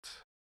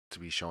meant to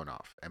be shown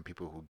off, and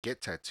people who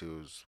get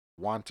tattoos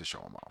want to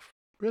show them off.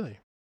 Really?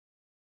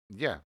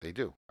 Yeah, they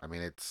do. I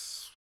mean,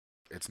 it's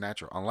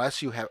natural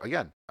unless you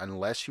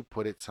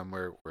put it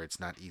somewhere where it's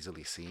not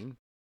easily seen.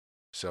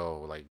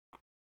 So like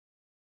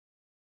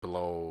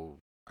below,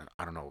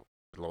 I don't know,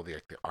 below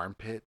the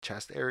armpit,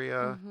 chest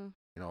area, Mm-hmm.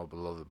 you know,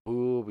 below the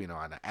boob, you know,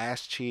 on the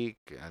ass cheek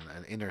and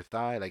an inner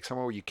thigh, like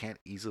somewhere where you can't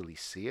easily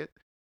see it.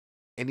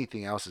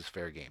 Anything else is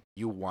fair game.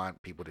 You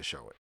want people to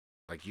show it,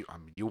 like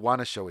you want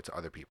to show it to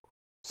other people.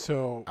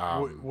 So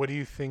Um, what do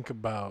you think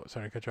about?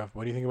 Sorry to cut you off.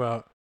 What do you think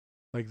about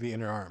like the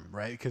inner arm,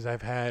 right? Because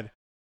I've had,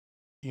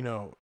 you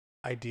know,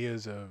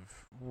 ideas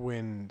of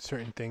when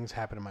certain things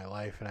happen in my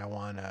life, and I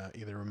want to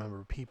either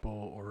remember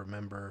people or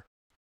remember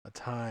a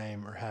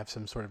time or have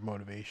some sort of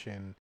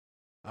motivation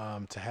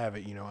to have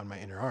it, you know, on my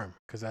inner arm,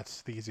 because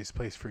that's the easiest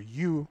place for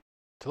you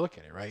to look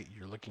at it, right?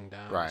 You're looking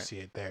down, you Right. see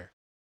it there.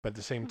 But at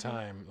the same Mhm.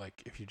 time,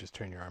 like if you just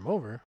turn your arm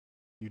over,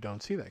 you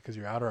don't see that because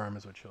your outer arm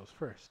is what shows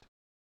first.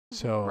 Mhm.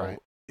 So Right.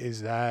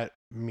 is that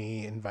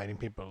me inviting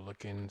people to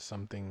look in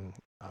something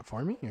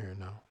for me or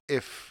no?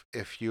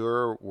 if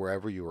you're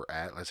wherever you were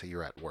at, let's say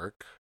you're at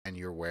work and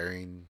you're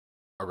wearing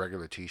a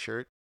regular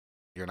T-shirt,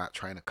 you're not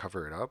trying to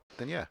cover it up,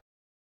 then yeah,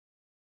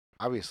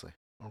 obviously,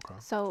 Okay.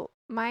 So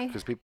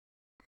because people.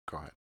 Go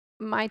ahead.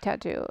 my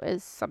tattoo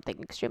is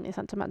something extremely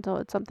sentimental.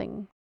 It's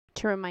something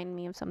to remind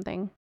me of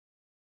something.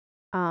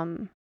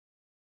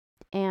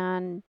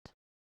 And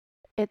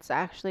it's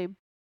actually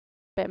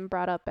been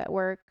brought up at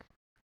work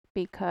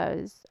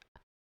because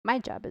my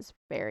job is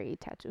very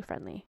tattoo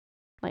friendly,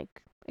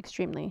 like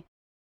extremely.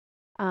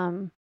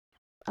 Um,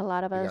 a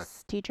lot of You got-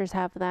 us teachers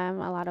have them.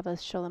 A lot of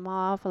us show them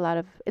off.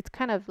 It's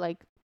kind of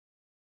like,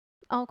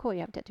 oh, cool,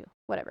 you have a tattoo,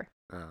 whatever.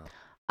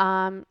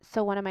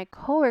 So one of my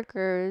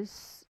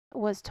coworkers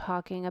was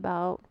talking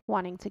about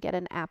wanting to get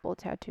an apple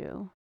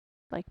tattoo,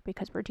 like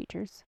because we're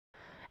teachers.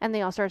 And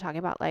they all started talking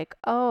about like,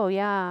 oh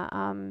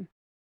yeah,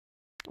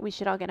 we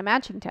should all get a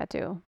matching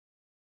tattoo.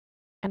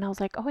 And I was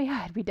like, oh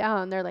yeah, I'd be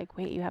down. They're like,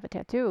 wait, you have a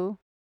tattoo?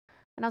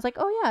 And I was like,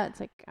 oh yeah, it's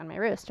like on my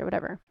wrist or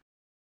whatever.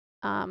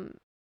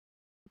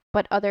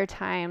 But other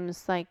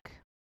times, like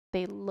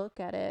they look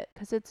at it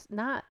because it's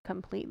not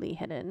completely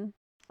hidden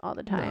all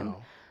the time.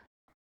 No.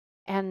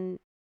 And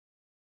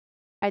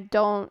I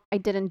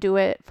didn't do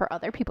it for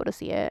other people to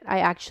see it. I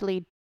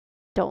actually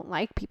don't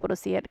like people to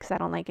see it because I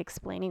don't like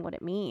explaining what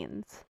it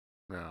means.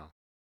 Yeah.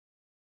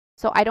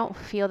 So I don't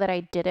feel that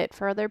I did it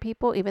for other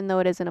people, even though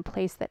it is in a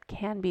place that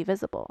can be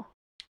visible.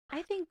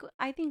 I think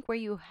where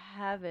you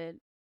have it,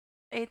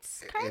 it's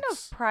kind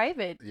It's- of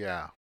private.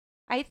 Yeah.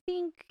 I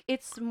think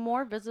it's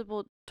more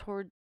visible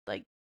towards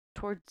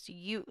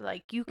you.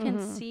 Like you can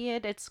Mhm. see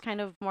it. It's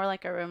kind of more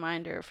like a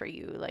reminder for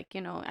you. Like,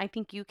 you know, I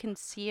think you can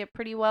see it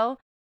pretty well.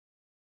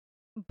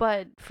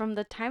 But from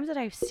the times that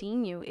I've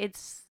seen you,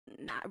 it's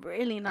not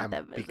And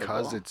that visible.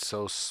 because it's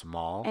so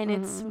small and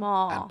it's Mhm.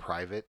 small. and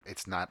private,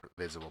 it's not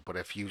visible. But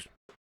if you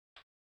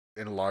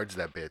enlarge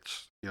that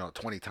bitch,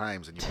 20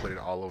 times and you put it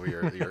all over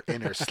your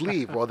inner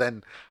sleeve, well,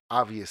 then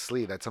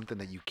obviously that's something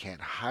that you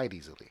can't hide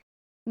easily.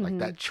 Like Mhm.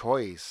 that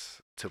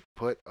choice to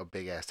put a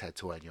big ass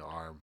tattoo on your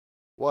arm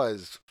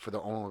was for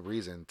the only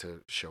reason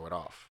to show it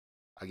off.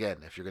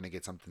 Again, if you're gonna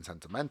get something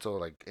sentimental,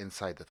 like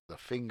inside the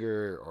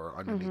finger or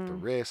underneath the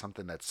Mhm. wrist,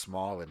 something that's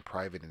small and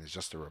private and is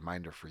just a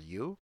reminder for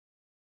you,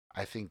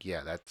 I think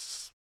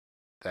that's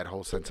that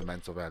whole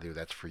sentimental value.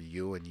 That's for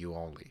you and you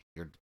only.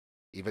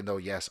 Even though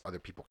yes, other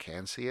people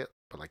can see it,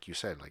 but like you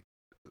said, like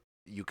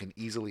you can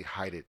easily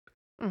hide it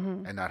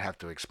Mhm. and not have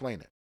to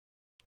explain it.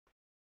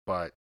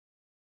 But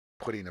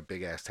putting a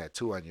big ass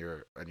tattoo on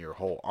your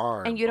whole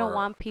arm, And you don't or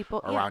want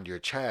people around your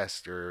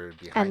chest or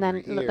behind And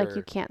then your ear. like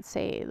you can't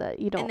say that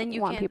you don't then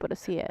you want can't- people to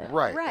see it.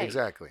 Right, Right.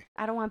 exactly.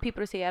 I don't want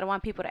people to see. I don't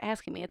want people to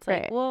ask me. It's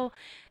like, Right. well,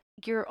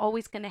 you're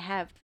always gonna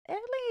have at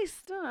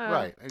least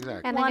Right,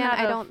 exactly. And one again, out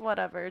I of don't-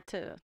 whatever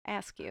to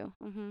ask you.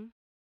 Mm-hmm.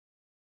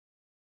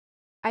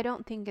 I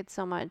don't think it's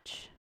so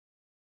much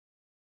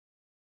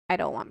I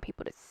don't want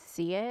people to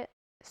see it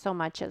so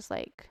much as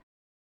like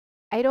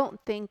I don't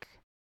think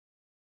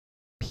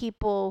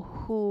people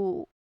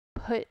who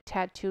put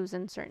tattoos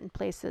in certain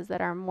places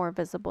that are more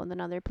visible than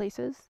other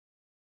places,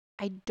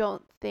 I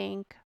don't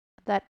think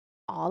that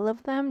all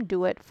of them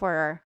do it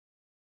for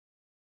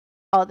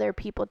other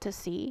people to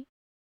see,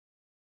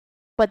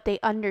 but they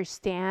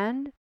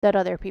understand that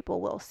other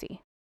people will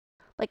see.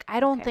 Like I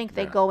don't Okay. think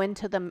they Yeah. go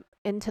into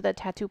the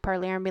tattoo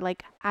parlor and be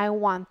like, I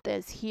want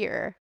this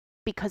here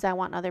because I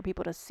want other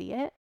people to see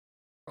it.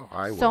 Oh,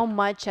 I So would.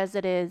 much as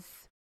it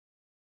is,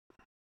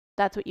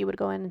 that's what you would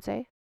go in and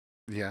say.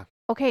 Yeah.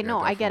 Okay, Yeah, no,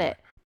 I get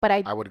definitely. it, but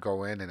I would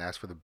go in and ask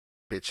for the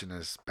bitch in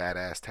this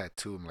badass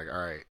tattoo. I'm like,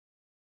 all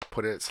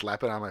right,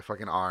 slap it on my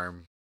fucking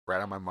arm,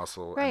 right on my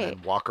muscle, and Right.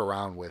 then walk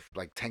around with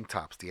like tank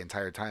tops the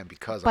entire time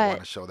because I But- want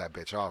to show that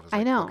bitch off. It's I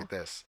like, know. look at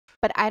this.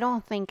 but I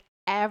don't think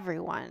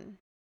everyone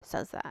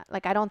says that.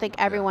 Like I don't think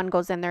Yeah. everyone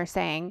goes in there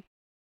saying,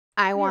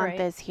 I want right.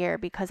 this here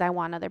because I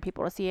want other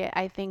people to see it.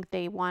 I think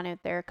they want it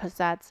there because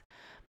that's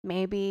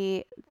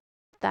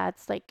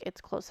like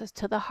it's closest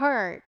to the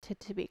heart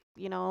to be,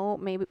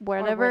 maybe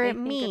whatever where they it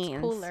think means.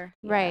 it's cooler,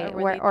 Right, Or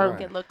where- where they or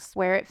think it looks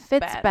where it fits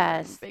badder and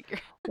best, bigger.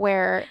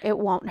 where it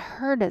won't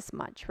hurt as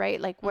much, right?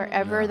 Like Mhm.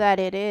 wherever Yeah. that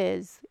it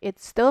is,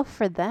 it's still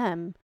for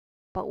them,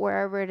 but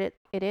wherever it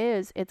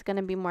is, it's going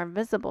to be more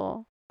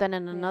visible than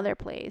in Yeah. another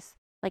place.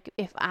 Like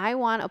if I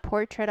want a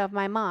portrait of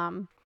my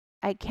mom,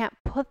 I can't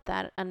put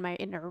that on my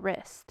inner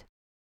wrist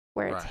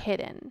where it's Right.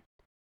 hidden.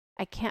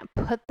 I can't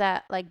put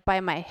that like by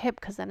my hip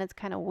because then it's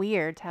kind of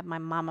weird to have my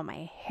mom on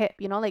my hip.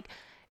 Like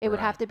it would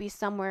have Right. to be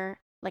somewhere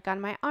like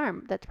on my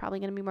arm. That's probably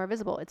going to be more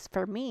visible. It's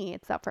for me.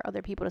 It's not for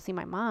other people to see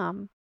my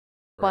mom,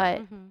 Right.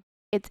 but Mhm.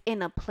 it's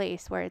in a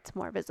place where it's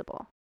more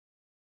visible.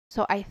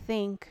 So I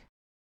think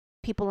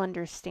people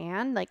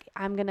understand. Like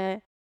I'm going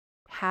to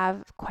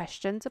have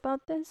questions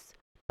about this,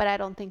 but I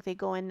don't think they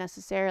go in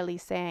necessarily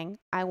saying,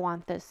 I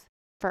want this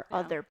for Yeah.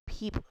 other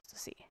people to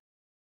see.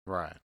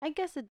 Right. I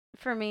guess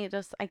for me,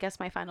 I guess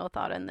my final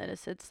thought on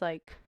this, it's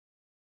like,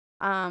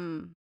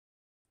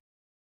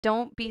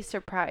 don't be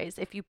surprised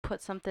if you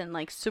put something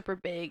like super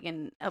big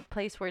in a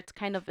place where it's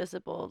kind of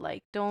visible.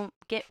 Like, don't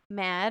get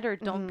mad or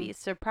don't be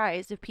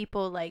surprised if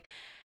people like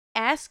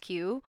ask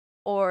you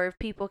or if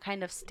people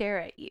kind of stare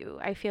at you.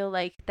 I feel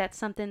like that's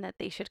something that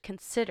they should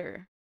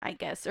consider, I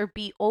guess, or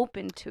be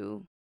open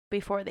to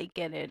before they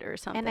get it or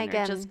something. Or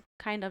just again-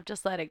 kind of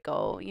just let it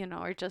go,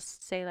 or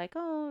just say like,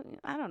 oh,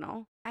 I don't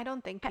know. I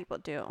don't think people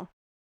do.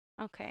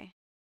 Okay.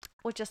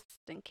 Well, just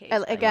in case.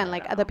 Again, I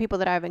like don't the know. people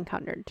that I've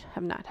encountered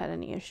have not had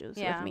any issues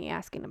Yeah. with me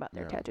asking about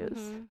their Yeah. tattoos.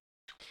 Mhm.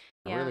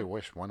 I Yeah. really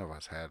wish one of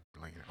us had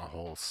like a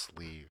whole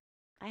sleeve.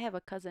 I have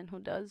a cousin who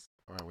does,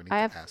 All right, we need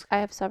I to ask.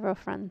 have him. several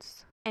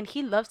friends. and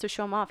he loves to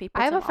show them off. He puts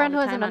I have a them friend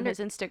all who the has an time on under- his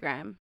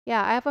Instagram.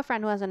 Yeah, I have a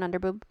friend who has an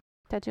underboob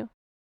tattoo.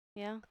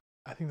 Yeah.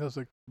 I think those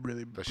look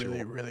really, Does she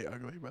really, wa- really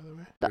ugly. By the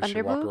way, The Does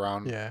she walk underboob?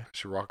 around? yeah,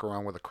 She walk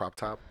around with a crop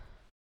top.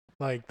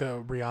 like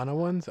the Rihanna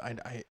ones. I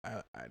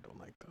don't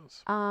like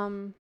those.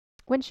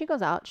 When she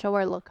goes out, she'll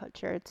wear low cut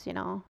shirts.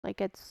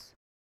 Like it's.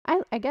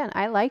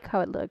 I like how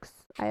it looks.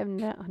 I have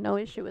no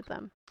issue with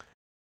them.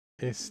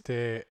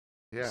 Yeah,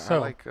 Yeah,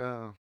 So-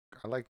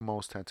 I like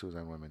most tattoos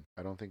on women.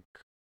 I don't think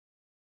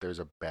there's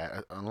a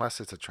bad unless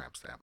it's a tramp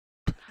stamp.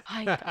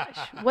 My gosh.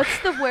 What's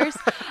the worst?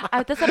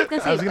 That's what I was going to I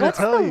say. was gonna What's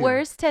tell the you.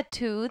 worst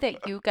tattoo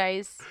that you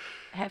guys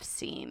have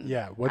seen?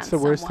 Yeah, what's on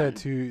the worst someone?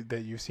 tattoo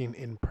that you've seen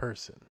in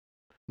person?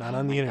 Not Oh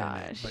on the my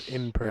internet, gosh. but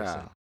in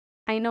person.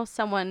 I know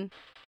someone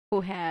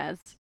who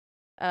has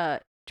a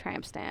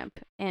tramp stamp,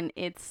 and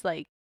it's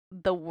like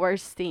the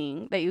worst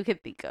thing that you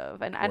could think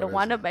of. And I What don't is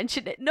want to it?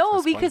 mention it. No,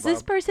 Is it because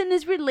this SpongeBob? person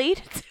is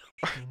related to me.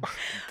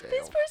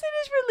 This person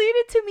is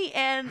related to me,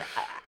 and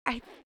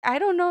I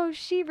don't know if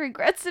she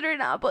regrets it or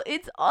not, but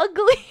it's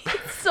ugly.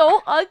 It's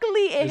so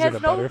ugly. It Is has it a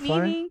no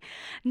butterfly? meaning.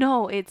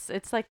 No, it's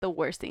like the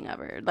worst thing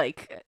ever.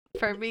 Like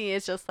for me,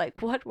 it's just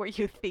like, what were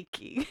you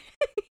thinking?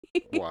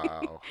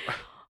 Wow.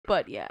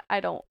 But yeah,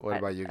 I don't. What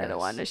about you I don't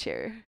want to guys?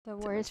 share. The too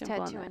worst much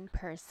info on tattoo that. in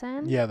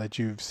person? Yeah, that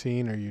you've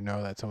seen or you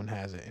know that someone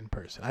has it in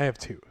person. I have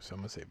two, so I'm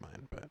gonna say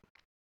mine. But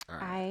All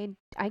right.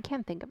 I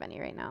can't think of any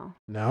right now.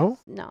 no,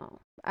 No.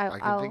 I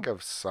can think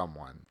of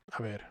someone.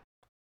 a ver.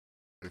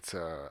 It's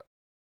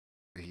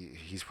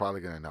he's probably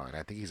gonna know, and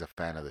I think he's a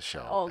fan of the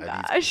show. Oh, And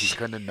gosh. he's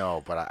gonna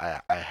know, but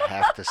I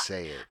have to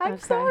say it. I'm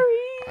Okay. sorry.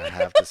 I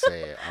have to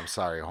say it. I'm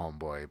sorry,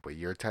 homeboy, but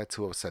your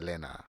tattoo of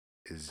Selena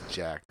is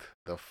jacked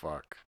the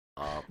fuck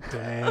up. I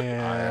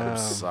Damn. am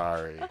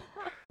sorry.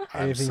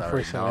 I'm Anything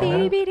for sorry, Selena?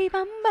 no.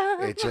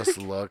 Bidi-bidi-bam-bam. It just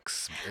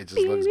looks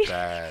Baby.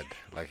 bad.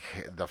 Like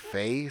the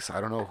face, I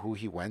don't know who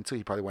he went to.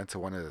 He probably went to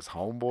one of his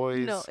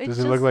homeboys. No, it's Does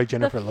it look just like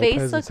Jennifer the face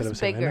Lopez looks instead of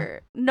Selena?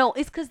 bigger. No,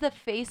 it's because the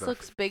face The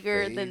looks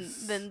bigger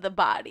face. than the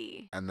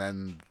body. And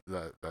then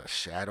the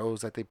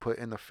shadows that they put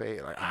in the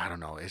face, like I don't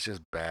know, it's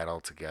just bad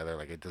altogether.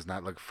 Like it does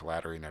not look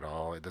flattering at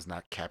all. It does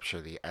not capture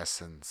the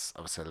essence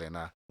of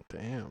Selena.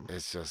 Damn.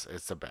 It's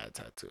a bad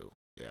tattoo.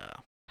 Yeah.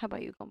 How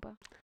about you, compa?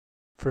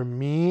 For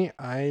me,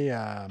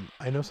 I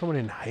know someone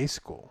in high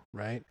school,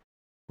 right?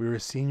 We were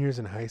seniors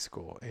in high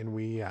school, and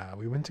we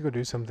went to go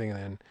do something, and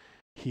then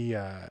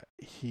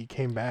he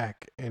came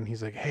back, and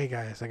he's like, "Hey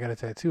guys, I got a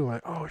tattoo." I'm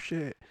like, "Oh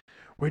shit,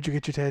 where'd you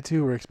get your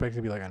tattoo?" We're expecting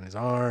to be like on his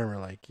arm or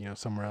like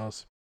somewhere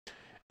else,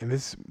 and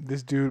this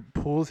dude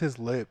pulls his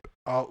lip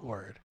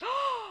outward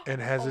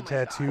and has Oh a my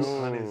tattoo gosh.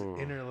 on his Oh.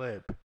 inner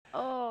lip,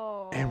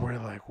 Oh. and we're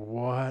like,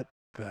 "What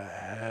the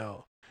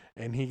hell?"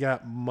 And he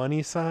got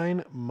money sign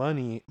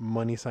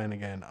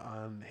again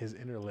on his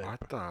inner lip.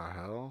 What the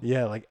hell?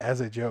 Yeah, like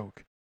as a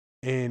joke.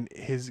 And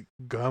his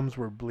gums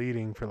were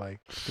bleeding for like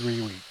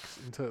 3 weeks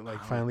until it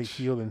like finally Ouch.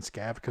 healed and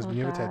scabbed. Because Oh, when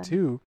you have a God.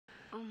 tattoo,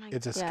 Oh my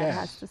it's a god. Yeah, scab. it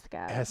has to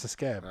scab. It has to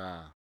scab.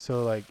 Ah.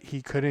 So like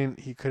he couldn't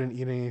eat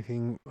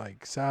anything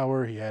like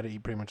sour. He had to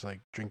eat pretty much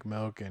like drink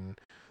milk and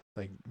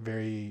like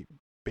very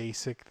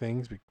basic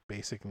things,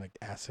 basic and like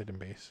acid and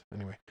base.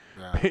 Anyway,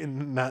 Yeah.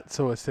 not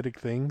so acidic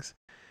things.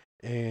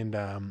 And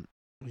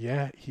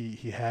yeah,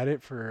 he had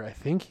it for, I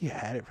think he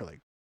had it for like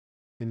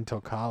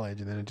until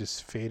college, and then it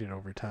just faded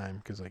over time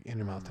because like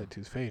inner mouth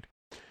tattoos fade.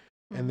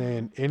 And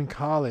then in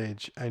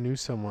college, I knew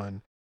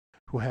someone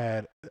who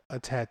had a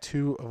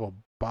tattoo of a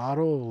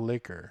bottle of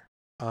liquor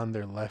on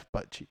their left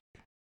butt cheek,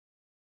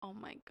 Oh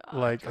my god.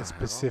 like the a hell?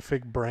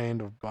 specific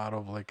brand of bottle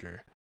of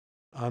liquor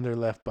on their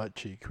left butt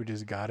cheek, who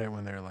just got it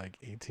when they're like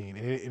 18,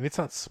 and it's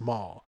not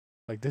small.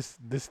 Like this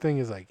thing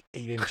is like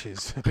 8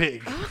 inches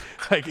big.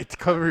 Like it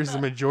covers the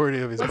majority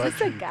of his Was butt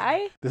this a cheek.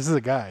 guy? This is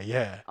a guy,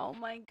 yeah. Oh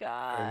my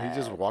god. And he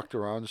just walked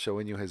around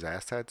showing you his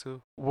ass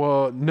tattoo?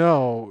 Well,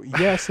 no,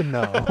 yes and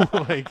no.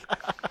 Like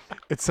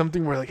it's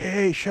something where like,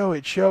 hey, show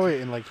it,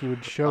 and like he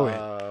would show it.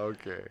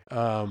 Okay.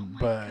 Oh my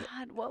But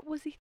god, what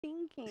was he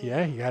thinking?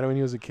 yeah, he got it when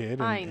he was a kid.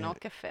 And, I know,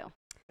 que feo.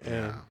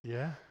 And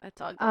yeah, That's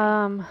ugly.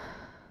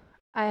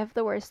 I have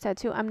the worst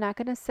tattoo. I'm not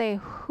gonna say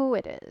who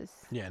it is.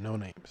 yeah, no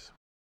names.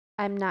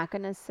 I'm not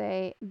gonna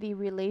say the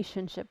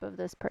relationship of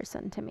this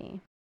person to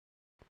me.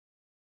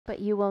 But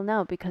you will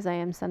know because I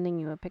am sending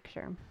you a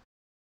picture.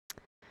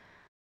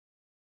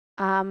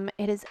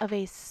 It is of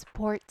a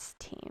sports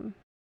team.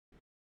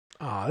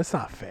 Oh, that's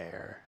not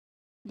fair.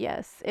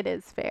 Yes, it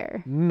is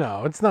fair.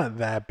 No, it's not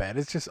that bad.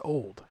 It's just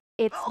old.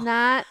 It's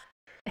not,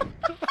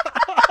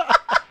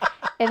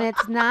 and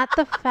it's not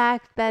the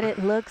fact that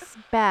it looks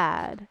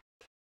bad.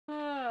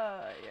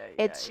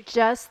 It's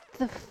just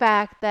the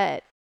fact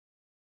that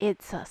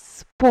it's a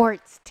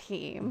sports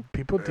team.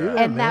 People do Yeah.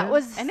 that, And that man.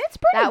 was and it's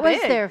pretty that was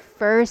big. their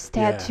first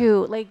Yeah.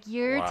 tattoo. Like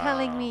you're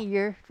telling me Wow.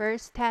 your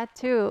first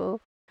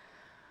tattoo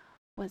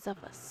was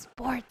of a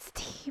sports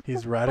team.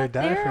 He's ride or But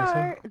die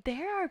for him.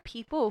 there are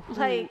people who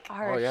Like-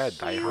 are Oh, yeah,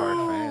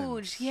 diehard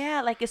fans. huge.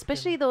 Yeah, like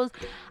especially those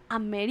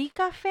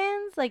America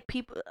fans, like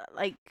people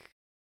like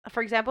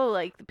for example,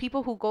 like the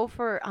people who go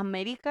for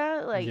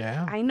America, like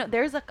Yeah. I know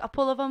there's a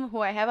couple of them who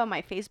I have on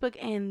my Facebook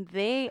and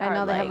they I are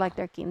know they have like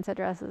their quince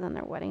dresses and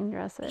their wedding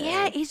dresses.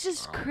 yeah, it's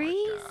just Oh my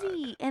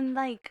crazy. And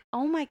like,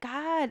 oh my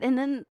god. And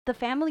then the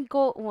family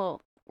go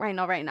well, right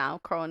now,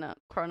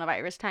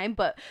 coronavirus time,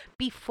 but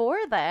before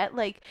that,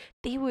 like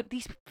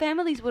these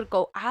families would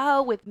go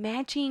out with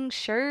matching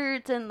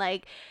shirts and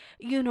like,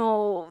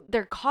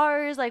 their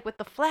cars like with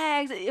the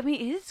flags. I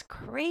mean, it's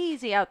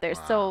crazy out there.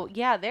 So Wow.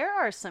 yeah, there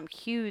are some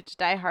huge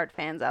diehard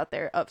fans out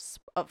there of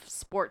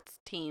sports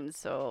teams.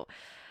 So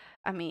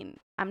I mean,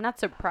 I'm not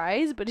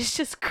surprised, but it's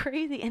just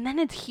crazy. And then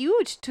it's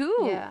huge too.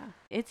 Yeah.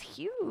 It's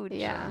huge.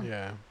 Yeah.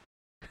 Yeah.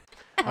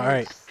 I All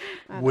right. just-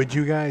 I don't Would know.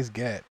 you guys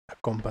get a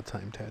compa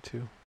time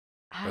tattoo?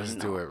 Let's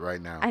do it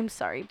right now. I'm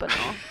sorry, but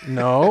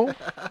No?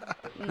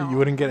 no. You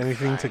wouldn't get I'm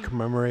anything to sorry.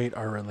 commemorate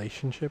our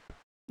relationship?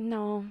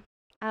 No.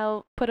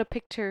 I'll put a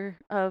picture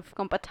of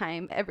compa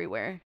time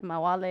everywhere. In my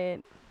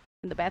wallet,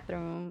 in the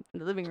bathroom, in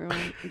the living room,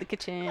 in the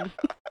kitchen.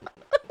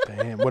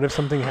 Damn. What if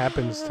something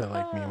happens to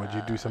like me? Would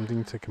you do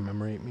something to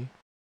commemorate me?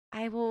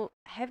 I will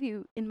have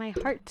you in my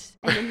heart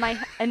and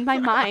in my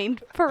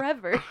mind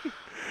forever.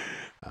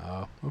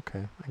 Oh,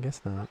 okay. I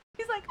guess not.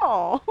 He's like,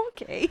 oh,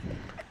 okay.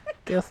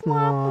 Guess Womp,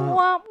 not.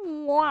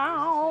 womp,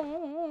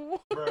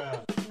 wow.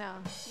 No,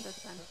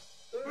 this one.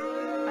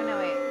 Oh no,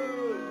 wait.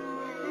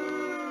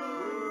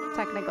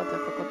 Technical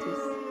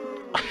difficulties.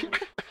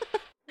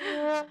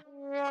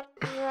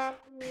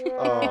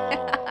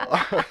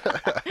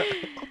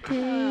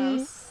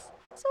 Oh.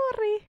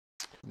 Sorry.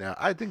 Now,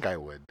 I think I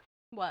would.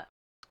 What?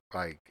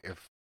 Like,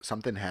 if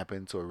something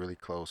happened to a really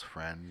close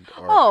friend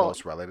or Oh. a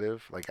close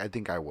relative, like, I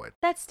think I would.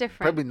 That's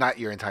different. Probably not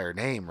your entire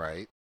name,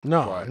 right?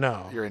 No, But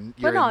no. Your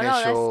But no,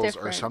 that's initials or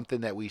different.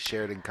 something that we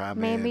shared in common.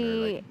 Or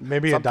Maybe like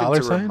Maybe a something dollar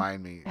to sign.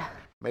 remind me.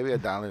 Maybe a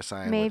dollar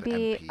sign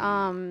maybe with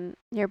MP.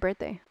 your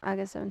birthday,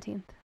 August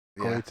 17th.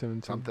 Yeah,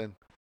 0817. something.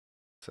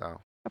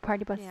 So, A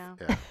party bus. Yeah.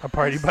 yeah. A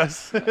party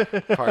bus.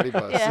 Party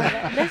bus.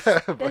 Yeah, that's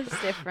The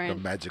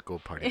different. magical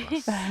party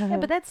bus. Yeah,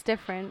 but that's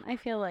different. I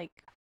feel like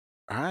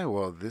All right,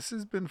 well, this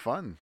has been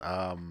fun.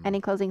 Any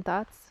closing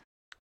thoughts?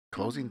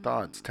 Closing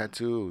thoughts,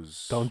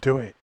 tattoos. Don't do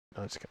it.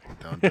 No, just kidding.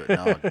 Don't do it.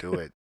 No, do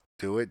it.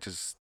 Do it.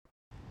 Just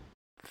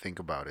think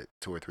about it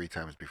 2 or 3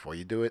 times before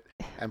you do it.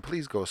 And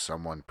please go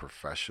someone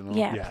professional.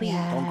 yeah, Yes. please.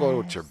 Don't go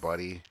with your Yes.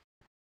 buddy.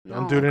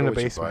 Don't No. do it in Go the with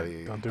your basement.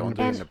 buddy. Don't do Don't it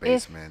do it in in the the And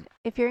basement.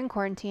 If you're in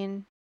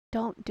quarantine,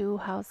 don't do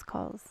house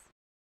calls.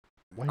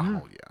 Why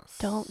not? Oh, yes.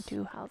 Don't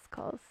do house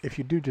calls. If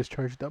you do, just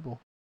charge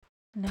double.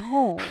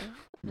 No,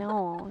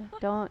 no,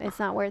 don't. It's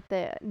not worth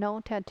it. No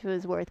tattoo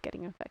is worth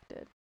getting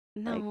infected.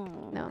 No.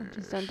 No,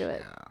 just don't do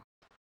it.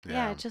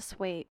 Yeah, just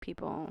wait,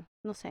 people.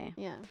 No sé.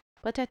 Yeah.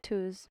 But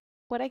tattoos.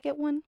 Would I get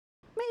one?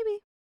 Maybe.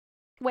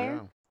 Where?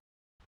 Yeah.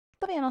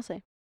 Todavía no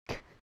sé. I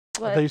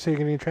But thought you said you're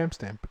getting a tramp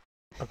stamp.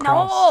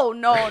 Across.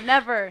 no,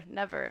 never,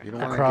 never. You don't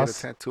want to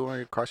Across- get a tattoo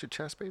across your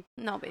chest, babe?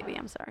 No, baby,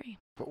 I'm sorry.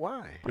 But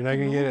why? You're not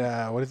gonna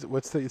No. get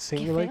what's the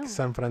saint Qué you like? feo.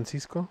 San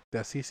Francisco de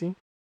Assisi.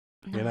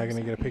 No, You're not I'm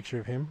gonna get a sorry. picture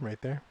of him right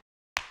there.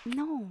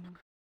 No,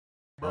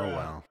 Oh,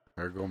 well.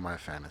 There go my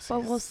fantasies.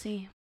 but we'll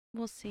see.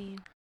 We'll see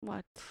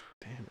what.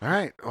 Damn. All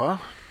right. Well,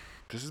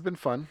 this has been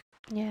fun.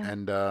 Yeah.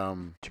 And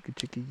Chicka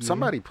chicka.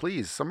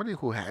 Yeah. somebody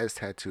who has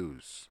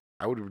tattoos.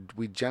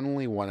 We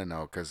genuinely want to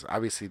know, because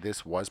obviously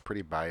this was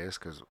pretty biased,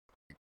 because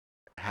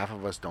half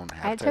of us don't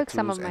have I tattoos took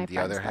some of my and the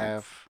friends' other thoughts.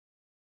 half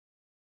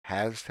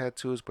has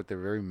tattoos, but they're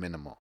very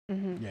minimal.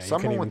 Mm-hmm. Yeah, you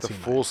Someone can't with even the see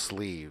full mine.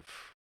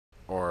 sleeve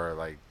or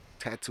like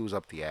tattoos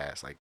up the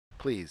ass, like,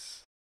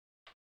 please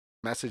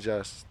message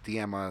us,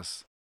 DM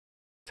us,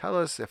 tell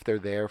us if they're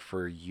there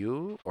for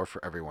you or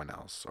for everyone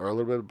else, or a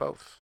little bit of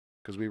both,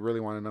 because we really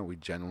want to know. We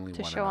genuinely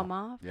To want to show know. them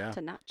off? Yeah.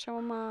 To not show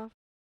them off?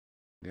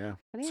 Yeah.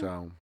 But yeah,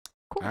 So,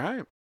 cool. all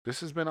right, this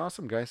has been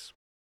awesome, guys.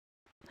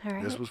 All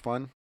right. This was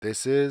fun.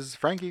 This is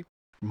Frankie,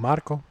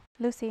 Marco.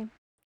 Lucy.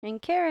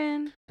 And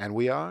Karen. and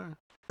we are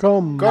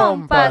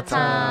Compa Compa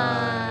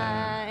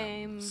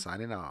time.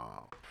 signing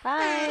off.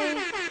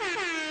 Bye.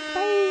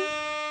 Bye.